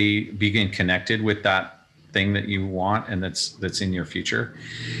viscerally begin connected with that thing that you want and that's in your future.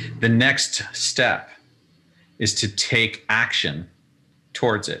 The next step is to take action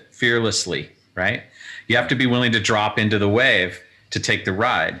towards it fearlessly, right? You have to be willing to drop into the wave to take the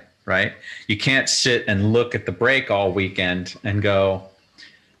ride, right? You can't sit and look at the break all weekend and go,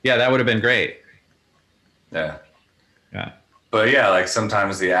 yeah, that would have been great. Yeah. Yeah. But yeah, like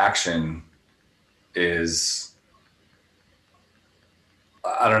sometimes the action is,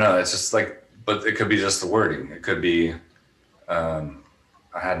 I don't know. It's just like, but it could be just the wording. It could be, I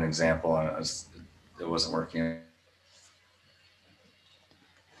had an example and it wasn't working.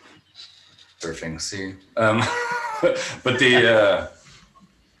 Surfing, see. But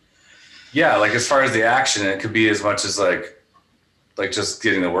yeah, like as far as the action, it could be as much as like just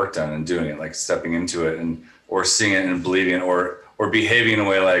getting the work done and doing it, like stepping into it or seeing it and believing it or behaving in a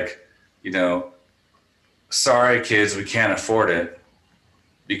way like, you know, sorry kids, we can't afford it,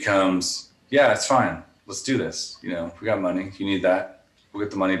 becomes, yeah, it's fine. Let's do this. You know, we got money. You need that. We'll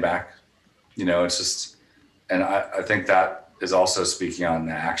get the money back. You know, it's just, and I think that is also speaking on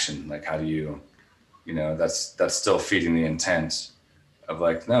the action. Like, how do you know, that's still feeding the intent of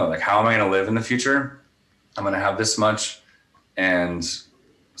like, no, like, how am I going to live in the future? I'm going to have this much. And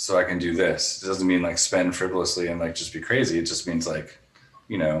so I can do this. It doesn't mean like spend frivolously and like just be crazy. It just means like,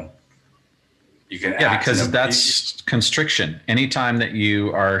 you know, you can act. Yeah, because that's constriction. Anytime that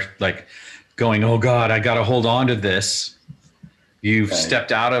you are like going, oh God, I got to hold on to this. You've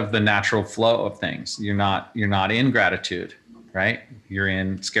stepped out of the natural flow of things. You're not in gratitude, right? You're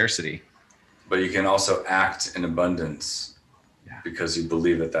in scarcity. But you can also act in abundance because you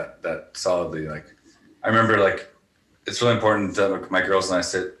believe that solidly. Like, I remember like, it's really important that my girls and I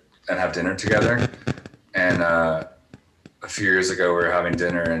sit and have dinner together. And a few years ago, we were having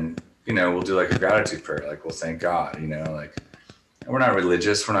dinner and, you know, we'll do like a gratitude prayer. Like, we'll thank God, you know, like, and we're not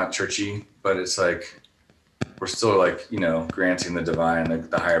religious, we're not churchy, but it's like, we're still like, you know, granting the divine,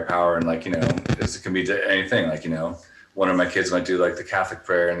 like the higher power. And like, you know, it can be anything. Like, you know, one of my kids might do like the Catholic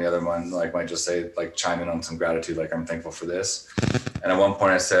prayer and the other one like might just say, like, chime in on some gratitude. Like, I'm thankful for this. And at one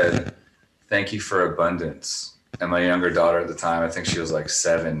point I said, thank you for abundance. And my younger daughter at the time, I think she was like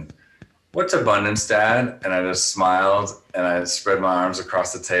 7. What's abundance, Dad? And I just smiled and I spread my arms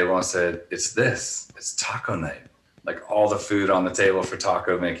across the table and said, it's this, it's taco night. Like all the food on the table for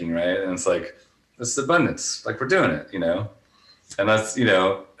taco making, right? And it's like, this is abundance. Like, we're doing it, you know? And that's, you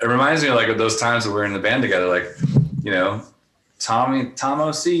know, it reminds me of like of those times that we're in the band together, like, you know, Tommy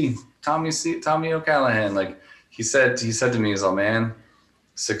O'Callahan, like he said to me, he's all, man,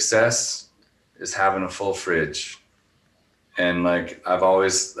 success is having a full fridge. And like, I've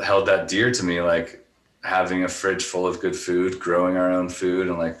always held that dear to me, like having a fridge full of good food, growing our own food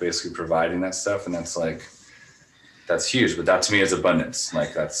and like basically providing that stuff. And that's like, that's huge. But that to me is abundance.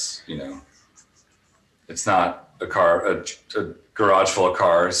 Like, that's, you know, it's not a garage full of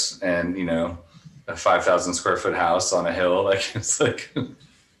cars and, you know, a 5,000 square foot house on a hill. Like, it's like,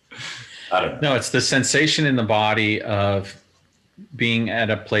 I don't know. No, it's the sensation in the body of being at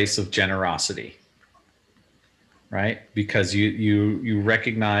a place of generosity, right? Because you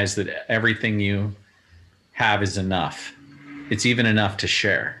recognize that everything you have is enough. It's even enough to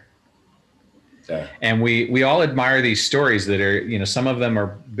share. Yeah. And we all admire these stories that are, you know, some of them are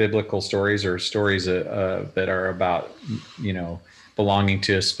biblical stories or stories that are about, you know, belonging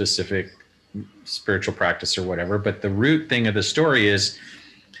to a specific spiritual practice or whatever. But the root thing of the story is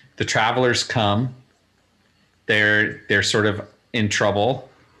the travelers come, they're sort of in trouble.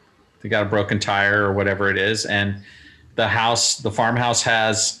 They got a broken tire or whatever it is. And the farmhouse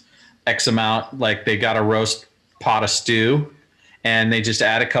has X amount, like they got a roast pot of stew and they just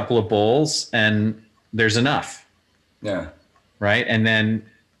add a couple of bowls and there's enough. Yeah. Right. And then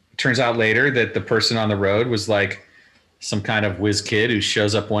it turns out later that the person on the road was like, some kind of whiz kid who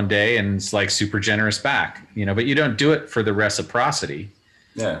shows up one day and is like super generous back, but you don't do it for the reciprocity.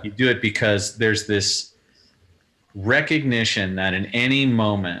 Yeah. You do it because there's this recognition that in any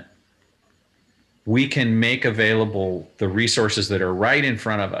moment we can make available the resources that are right in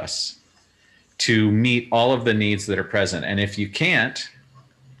front of us to meet all of the needs that are present. And if you can't,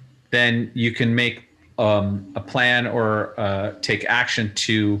 then you can make a plan or take action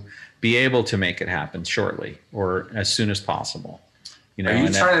to be able to make it happen shortly or as soon as possible. Are you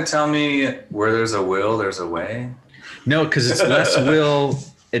trying to tell me where there's a will, there's a way? No, because it's less will.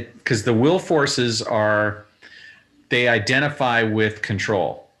 Because the will forces they identify with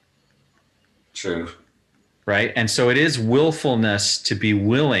control. True. Right. And so it is willfulness to be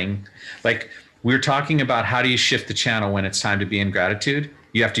willing. Like we were talking about, how do you shift the channel when it's time to be in gratitude?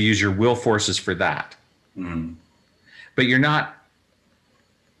 You have to use your will forces for that. Mm-hmm. But you're not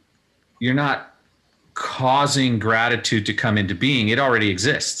causing gratitude to come into being. It already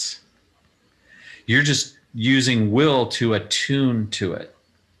exists. You're just using will to attune to it.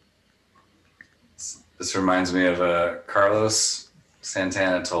 This reminds me of Carlos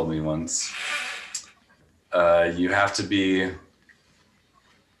Santana told me once. You have to be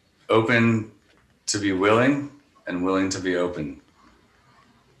open to be willing and willing to be open.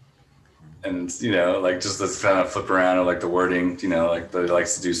 And, like just let's kind of flip around or like the wording, like that he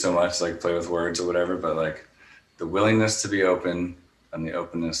likes to do so much, like play with words or whatever, but like the willingness to be open and the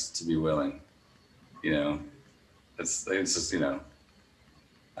openness to be willing, it's just, I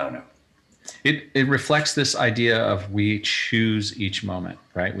don't know. It reflects this idea of we choose each moment,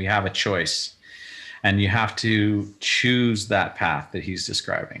 right? We have a choice, and you have to choose that path that he's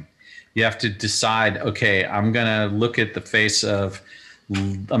describing. You have to decide, okay, I'm going to look at the face of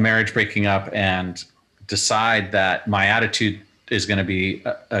a marriage breaking up and decide that my attitude is going to be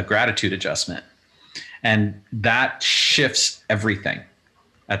a gratitude adjustment. And that shifts everything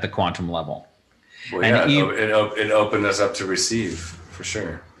at the quantum level. Well, and it opened us up to receive, for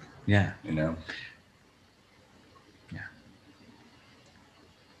sure. Yeah. Yeah.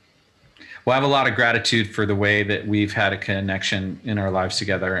 Well, I have a lot of gratitude for the way that we've had a connection in our lives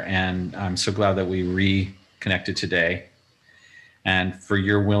together. And I'm so glad that we reconnected today, and for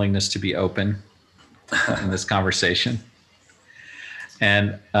your willingness to be open in this conversation.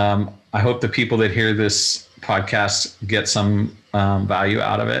 And I hope the people that hear this podcast get some value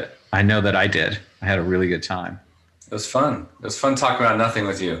out of it. I know that I did. I had a really good time. It was fun. It was fun talking about nothing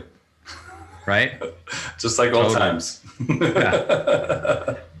with you. Right? Just like old times.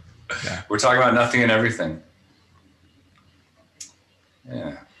 Yeah. Yeah. We're talking about nothing and everything.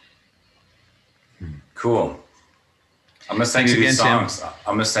 Yeah. Cool. I'm gonna send you these songs. Tim.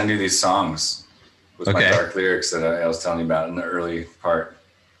 I'm gonna send you these songs with my dark lyrics that I was telling you about in the early part.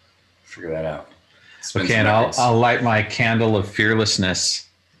 Figure that out. Okay, and I'll light my candle of fearlessness.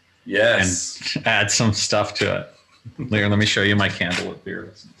 Yes. And add some stuff to it. Here, let me show you my candle of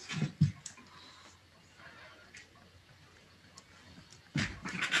fearlessness.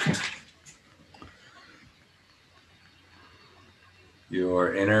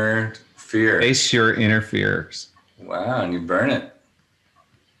 Your inner fear. Face your inner fears. Wow, and you burn it.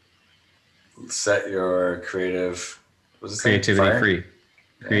 Set your creativity free.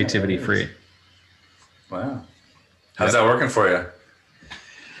 Creativity free. Wow. How's that working for you?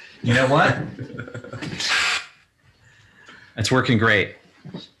 You know what? It's working great.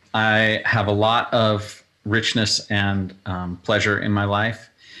 I have a lot of richness and pleasure in my life.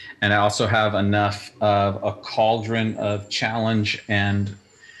 And I also have enough of a cauldron of challenge and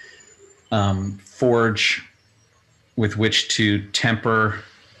forge with which to temper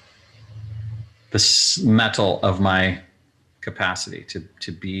the metal of my capacity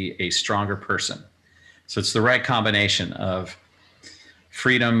to be a stronger person. So it's the right combination of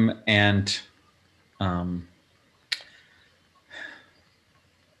freedom and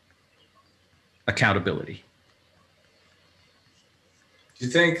accountability. Do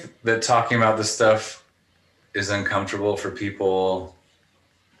you think that talking about this stuff is uncomfortable for people?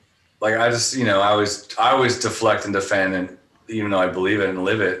 Like I just, I always deflect and defend, and even though I believe it and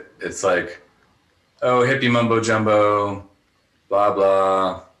live it, it's like, oh, hippie mumbo jumbo, blah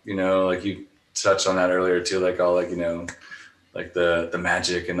blah. Like you touched on that earlier too, like all like like the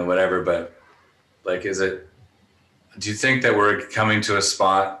magic and the whatever. But like, do you think that we're coming to a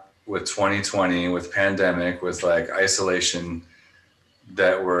spot with 2020, with pandemic, with like isolation,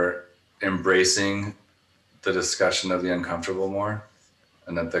 that we're embracing the discussion of the uncomfortable more,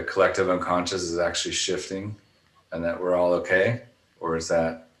 and that the collective unconscious is actually shifting, and that we're all okay? Or is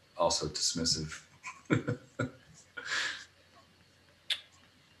that also dismissive?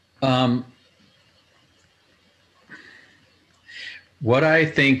 What I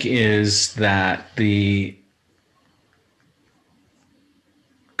think is that the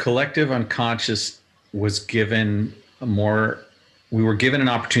collective unconscious was given we were given an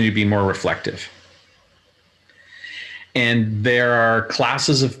opportunity to be more reflective. And there are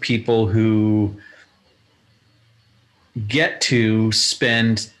classes of people who get to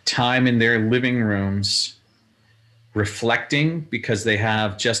spend time in their living rooms reflecting because they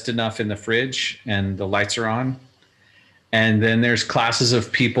have just enough in the fridge and the lights are on. And then there's classes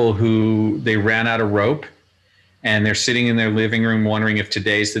of people who they ran out of rope and they're sitting in their living room wondering if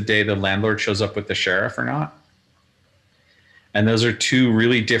today's the day the landlord shows up with the sheriff or not. And those are two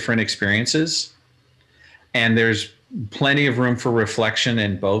really different experiences. And there's plenty of room for reflection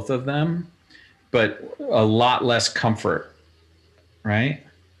in both of them, but a lot less comfort, right?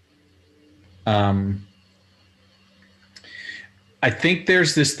 I think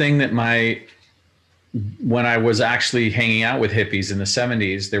there's this thing that when I was actually hanging out with hippies in the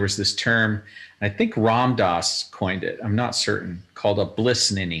 70s, there was this term, I think Ram Dass coined it, I'm not certain, called a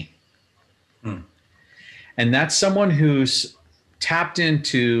bliss ninny. And that's someone who's tapped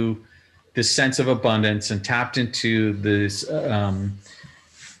into this sense of abundance and tapped into this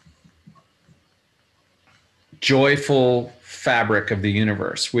joyful fabric of the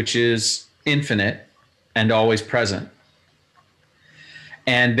universe, which is infinite and always present.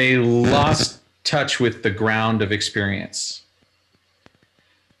 And they lost touch with the ground of experience.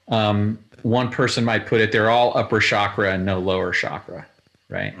 One person might put it, they're all upper chakra and no lower chakra,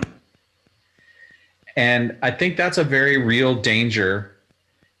 right? And I think that's a very real danger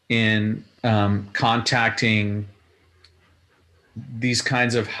in contacting these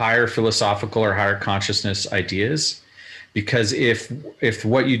kinds of higher philosophical or higher consciousness ideas. Because if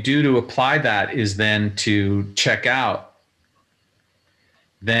what you do to apply that is then to check out,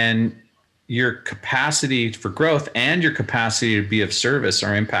 then your capacity for growth and your capacity to be of service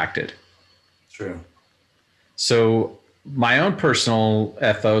are impacted. True. So my own personal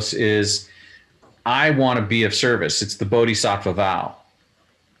ethos is I want to be of service. It's the Bodhisattva vow.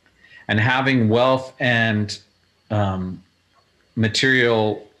 And having wealth and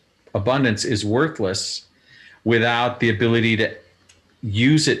material abundance is worthless without the ability to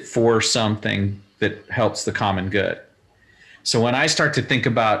use it for something that helps the common good. So when I start to think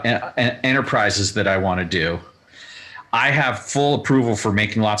about enterprises that I want to do, I have full approval for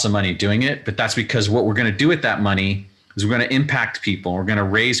making lots of money doing it, but that's because what we're going to do with that money is we're going to impact people. We're going to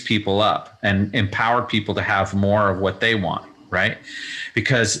raise people up and empower people to have more of what they want, right?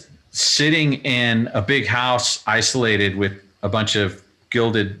 Because sitting in a big house isolated with a bunch of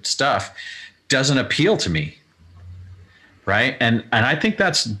gilded stuff doesn't appeal to me. Right. And I think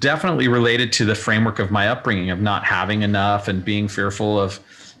that's definitely related to the framework of my upbringing of not having enough and being fearful of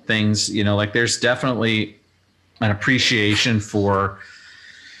things, like there's definitely an appreciation for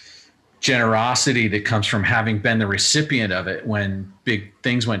generosity that comes from having been the recipient of it when big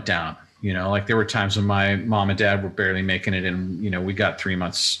things went down. Like there were times when my mom and dad were barely making it and, we got 3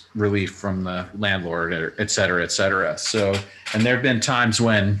 months relief from the landlord, et cetera, et cetera. So, and there've been times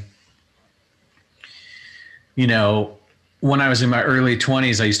when, when I was in my early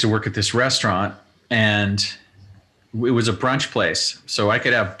 20s, I used to work at this restaurant and it was a brunch place. So I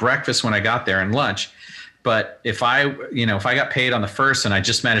could have breakfast when I got there and lunch. But if I got paid on the first and I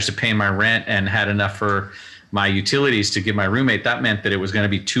just managed to pay my rent and had enough for my utilities to give my roommate, that meant that it was going to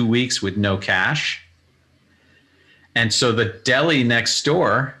be 2 weeks with no cash. And so the deli next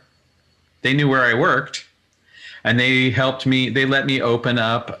door, they knew where I worked and they let me open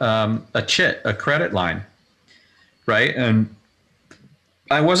up a credit line. Right. And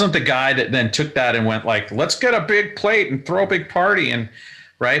I wasn't the guy that then took that and went like, let's get a big plate and throw a big party. And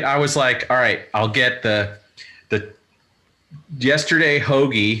right. I was like, all right, I'll get the yesterday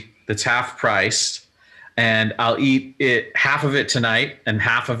hoagie that's half priced and I'll eat it, half of it tonight and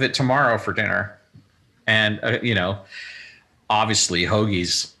half of it tomorrow for dinner. And, obviously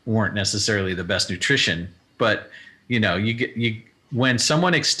hoagies weren't necessarily the best nutrition, but when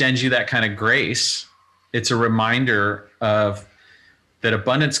someone extends you that kind of grace, it's a reminder of that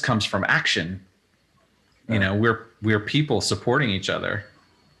abundance comes from action. We're people supporting each other.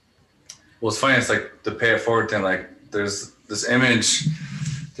 Well, it's funny. It's like the pay it forward thing. Like there's this image,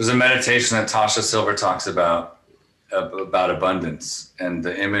 there's a meditation that Tasha Silver talks about abundance. And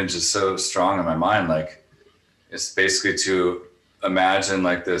the image is so strong in my mind. Like it's basically to imagine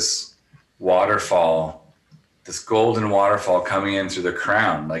like this waterfall, this golden waterfall coming in through the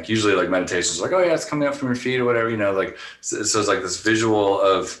crown. Like usually like meditations like, oh yeah, it's coming up from your feet or whatever, so it's like this visual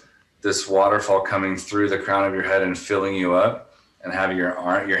of this waterfall coming through the crown of your head and filling you up and having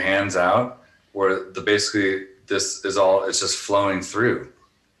your hands out where basically this is all, it's just flowing through.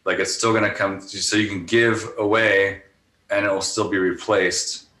 Like it's still going to come, so you can give away and it will still be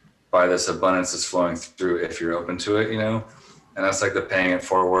replaced by this abundance that's flowing through if you're open to it, you know? And that's like the paying it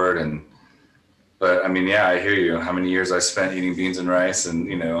forward. But I mean, yeah, I hear you. How many years I spent eating beans and rice and,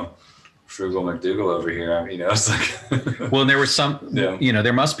 you know, frugal McDougal over here, you know, it's like. Well, there was you know,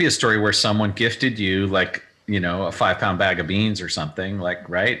 there must be a story where someone gifted you like, you know, a 5-pound bag of beans or something, like,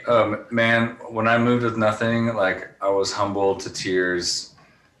 right? Man, when I moved with nothing, like I was humbled to tears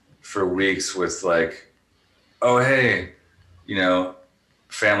for weeks with like, oh, hey, you know,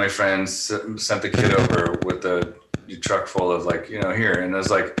 family friends sent the kid over with a truck full of like, you know, here. And there's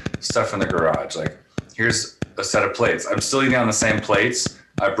like stuff in the garage. Like, here's a set of plates. I'm still eating on the same plates.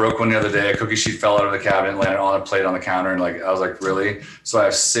 I broke one the other day. A cookie sheet fell out of the cabinet, landed on a plate on the counter. And like, I was like, really? So I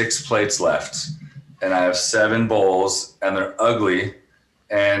have 6 plates left and I have 7 bowls and they're ugly.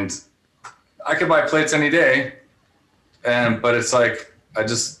 And I could buy plates any day. But it's like, I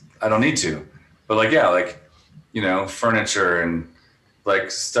don't need to. But like, yeah, like, you know, furniture and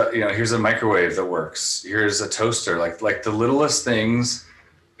like stuff, you know, here's a microwave that works. Here's a toaster, like the littlest things.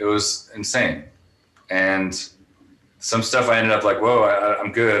 It was insane. And some stuff I ended up like, whoa,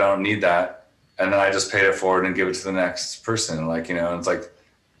 I'm good. I don't need that. And then I just paid it forward and give it to the next person. Like, you know, it's like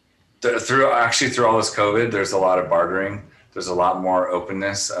through all this COVID, there's a lot of bartering. There's a lot more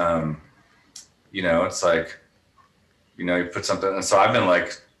openness. You know, it's like, you know, you put something. And so I've been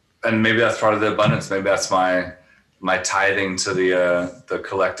like, and maybe that's part of the abundance. Maybe that's my tithing to the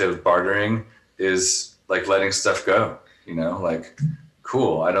collective bartering is like letting stuff go, you know, like,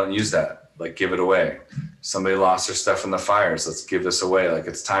 cool, I don't use that. Like, give it away. Somebody lost their stuff in the fires. Let's give this away. Like,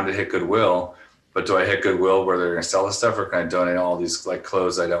 it's time to hit Goodwill, but do I hit Goodwill where they're going to sell this stuff, or can I donate all these like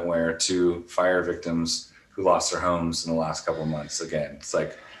clothes I don't wear to fire victims who lost their homes in the last couple of months? Again, it's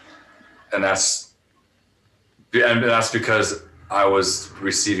like, and that's because I was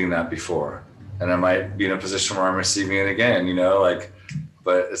receiving that before. And I might be in a position where I'm receiving it again, you know, like,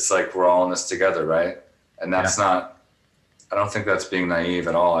 but it's like, we're all in this together. Right. And that's not, I don't think that's being naive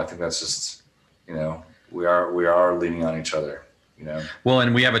at all. I think that's just, you know, we are leaning on each other, you know? Well,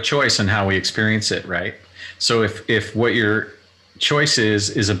 and we have a choice in how we experience it. Right. So if what your choice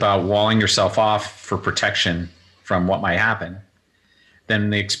is about walling yourself off for protection from what might happen, then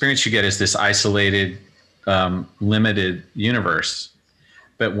the experience you get is this isolated, limited universe.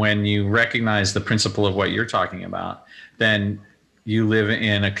 But when you recognize the principle of what you're talking about, then you live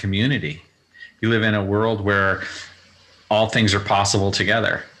in a community. You live in a world where all things are possible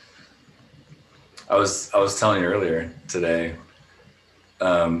together. I was telling you earlier today,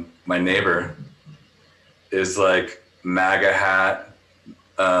 my neighbor is like MAGA hat,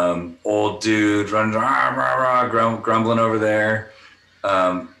 old dude running, grumbling over there.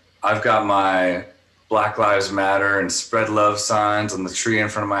 I've got my Black Lives Matter and spread love signs on the tree in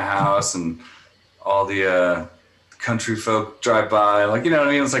front of my house, and all the country folk drive by, like, you know what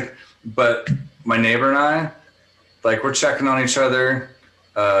I mean? It's like, but my neighbor and I, like, we're checking on each other.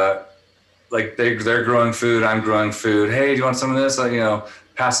 Like they're growing food, I'm growing food. Hey, do you want some of this? Like, you know,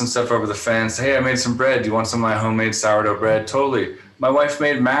 passing stuff over the fence. Hey, I made some bread. Do you want some of my homemade sourdough bread? Totally. My wife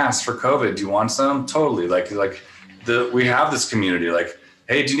made masks for COVID. Do you want some? Totally. We have this community. Like,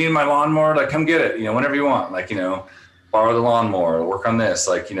 hey, do you need my lawnmower? Like, come get it, you know, whenever you want. Like, you know, borrow the lawnmower, work on this.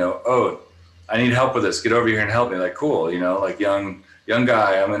 Like, you know, oh, I need help with this. Get over here and help me. Like, cool, you know, like young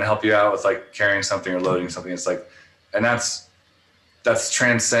guy, I'm going to help you out with like carrying something or loading something. It's like, and that's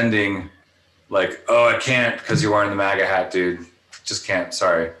transcending like, oh, I can't because you're wearing the MAGA hat, dude. Just can't,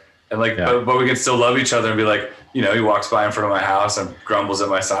 sorry. And like, but we can still love each other and be like, you know, he walks by in front of my house and grumbles at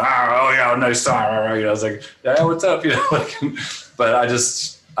my son. Oh yeah, nice son. You know, I was like, yeah, what's up? You know, like, but I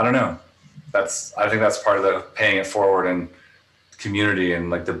don't know. I think that's part of the paying it forward and community and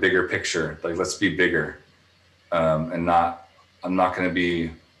like the bigger picture. Like, let's be bigger. I'm not going to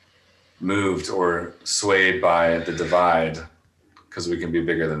be moved or swayed by the divide, because we can be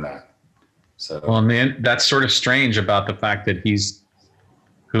bigger than that. So, well, man, that's sort of strange about the fact that he's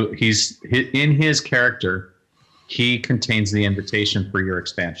in his character, he contains the invitation for your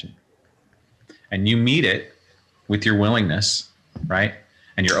expansion, and you meet it with your willingness, right?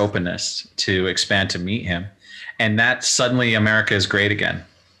 And your openness to expand to meet him. And that suddenly America is great again.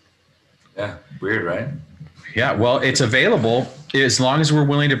 Yeah. Weird, right? Yeah. Well, it's available as long as we're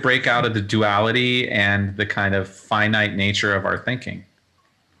willing to break out of the duality and the kind of finite nature of our thinking.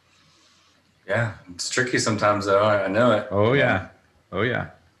 Yeah. It's tricky sometimes though. I know it. Oh yeah. Oh yeah.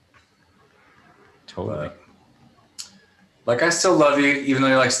 Totally. But, like, I still love you, even though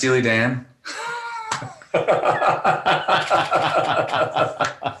you're like Steely Dan.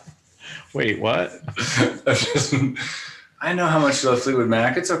 Wait, what? I know how much you love Fleetwood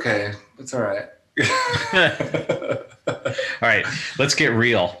Mac. It's okay. It's all right. All right, let's get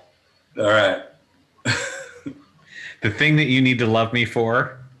real. All right. The thing that you need to love me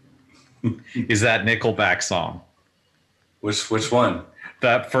for is that Nickelback song. Which one?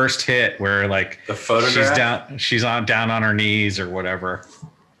 That first hit where like The Photograph? she's down on her knees or whatever.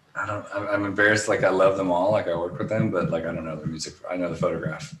 I'm embarrassed. Like I love them all. Like I work with them, but like I don't know their music. I know The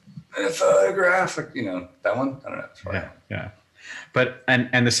Photograph. The Photograph. Like, you know that one. I don't know. Yeah. But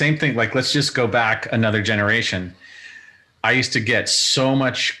and the same thing. Like let's just go back another generation. I used to get so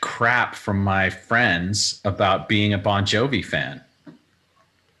much crap from my friends about being a Bon Jovi fan.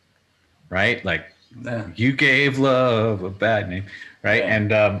 Right? Like you gave love a bad name. Right? Yeah.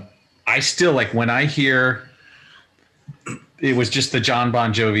 And I still like when I hear it was just the John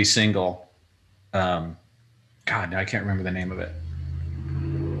Bon Jovi single. God, I can't remember the name of it.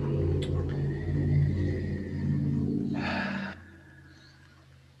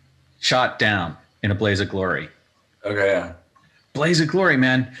 Shot Down in a Blaze of Glory. Okay, yeah. Blaze of Glory,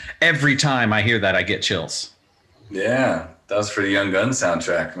 man. Every time I hear that, I get chills. Yeah, that was for the Young Guns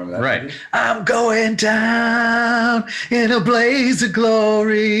soundtrack. Remember that? Right. Movie? I'm going down in a blaze of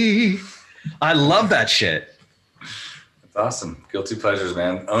glory. I love that shit. That's awesome. Guilty pleasures,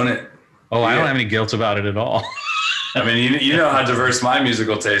 man. Own it. Oh, I don't have any guilt about it at all. I mean, you know how diverse my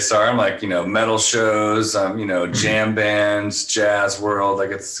musical tastes are. I'm like, metal shows, jam bands, jazz world. Like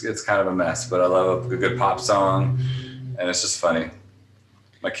it's kind of a mess, but I love a good pop song, and it's just funny.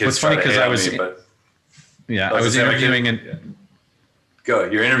 My kids try to hate me, but I was interviewing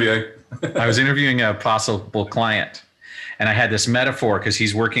You're interviewing. I was interviewing a possible client, and I had this metaphor because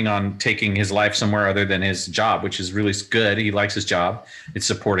he's working on taking his life somewhere other than his job, which is really good. He likes his job. It's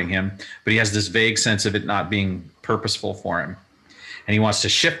supporting him, but he has this vague sense of it not being purposeful for him. And he wants to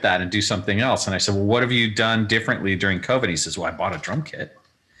shift that and do something else. And I said, well, what have you done differently during COVID? He says, well, I bought a drum kit.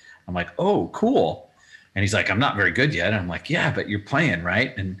 I'm like, oh, cool. And he's like, I'm not very good yet. And I'm like, yeah, but you're playing,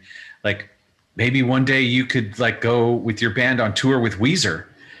 right? And like, maybe one day you could like go with your band on tour with Weezer.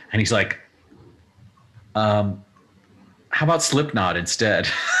 And he's like, how about Slipknot instead?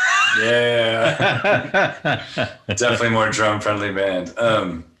 Yeah. Definitely more drum friendly band.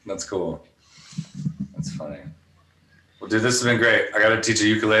 That's cool. That's funny. Well, dude, this has been great. I got to teach a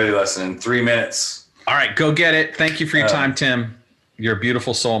ukulele lesson in 3 minutes. All right, go get it. Thank you for your time, Tim. You're a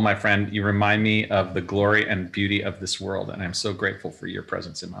beautiful soul, my friend. You remind me of the glory and beauty of this world, and I'm so grateful for your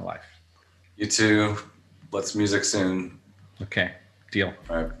presence in my life. You too. Let's music soon. Okay, deal.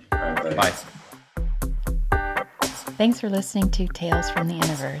 All right buddy. Bye. Thanks for listening to Tales from the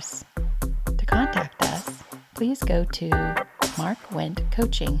Universe. To contact us, please go to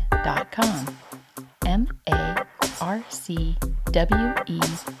markwendtcoaching.com.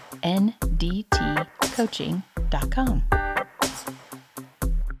 MARCWENDT coaching.com.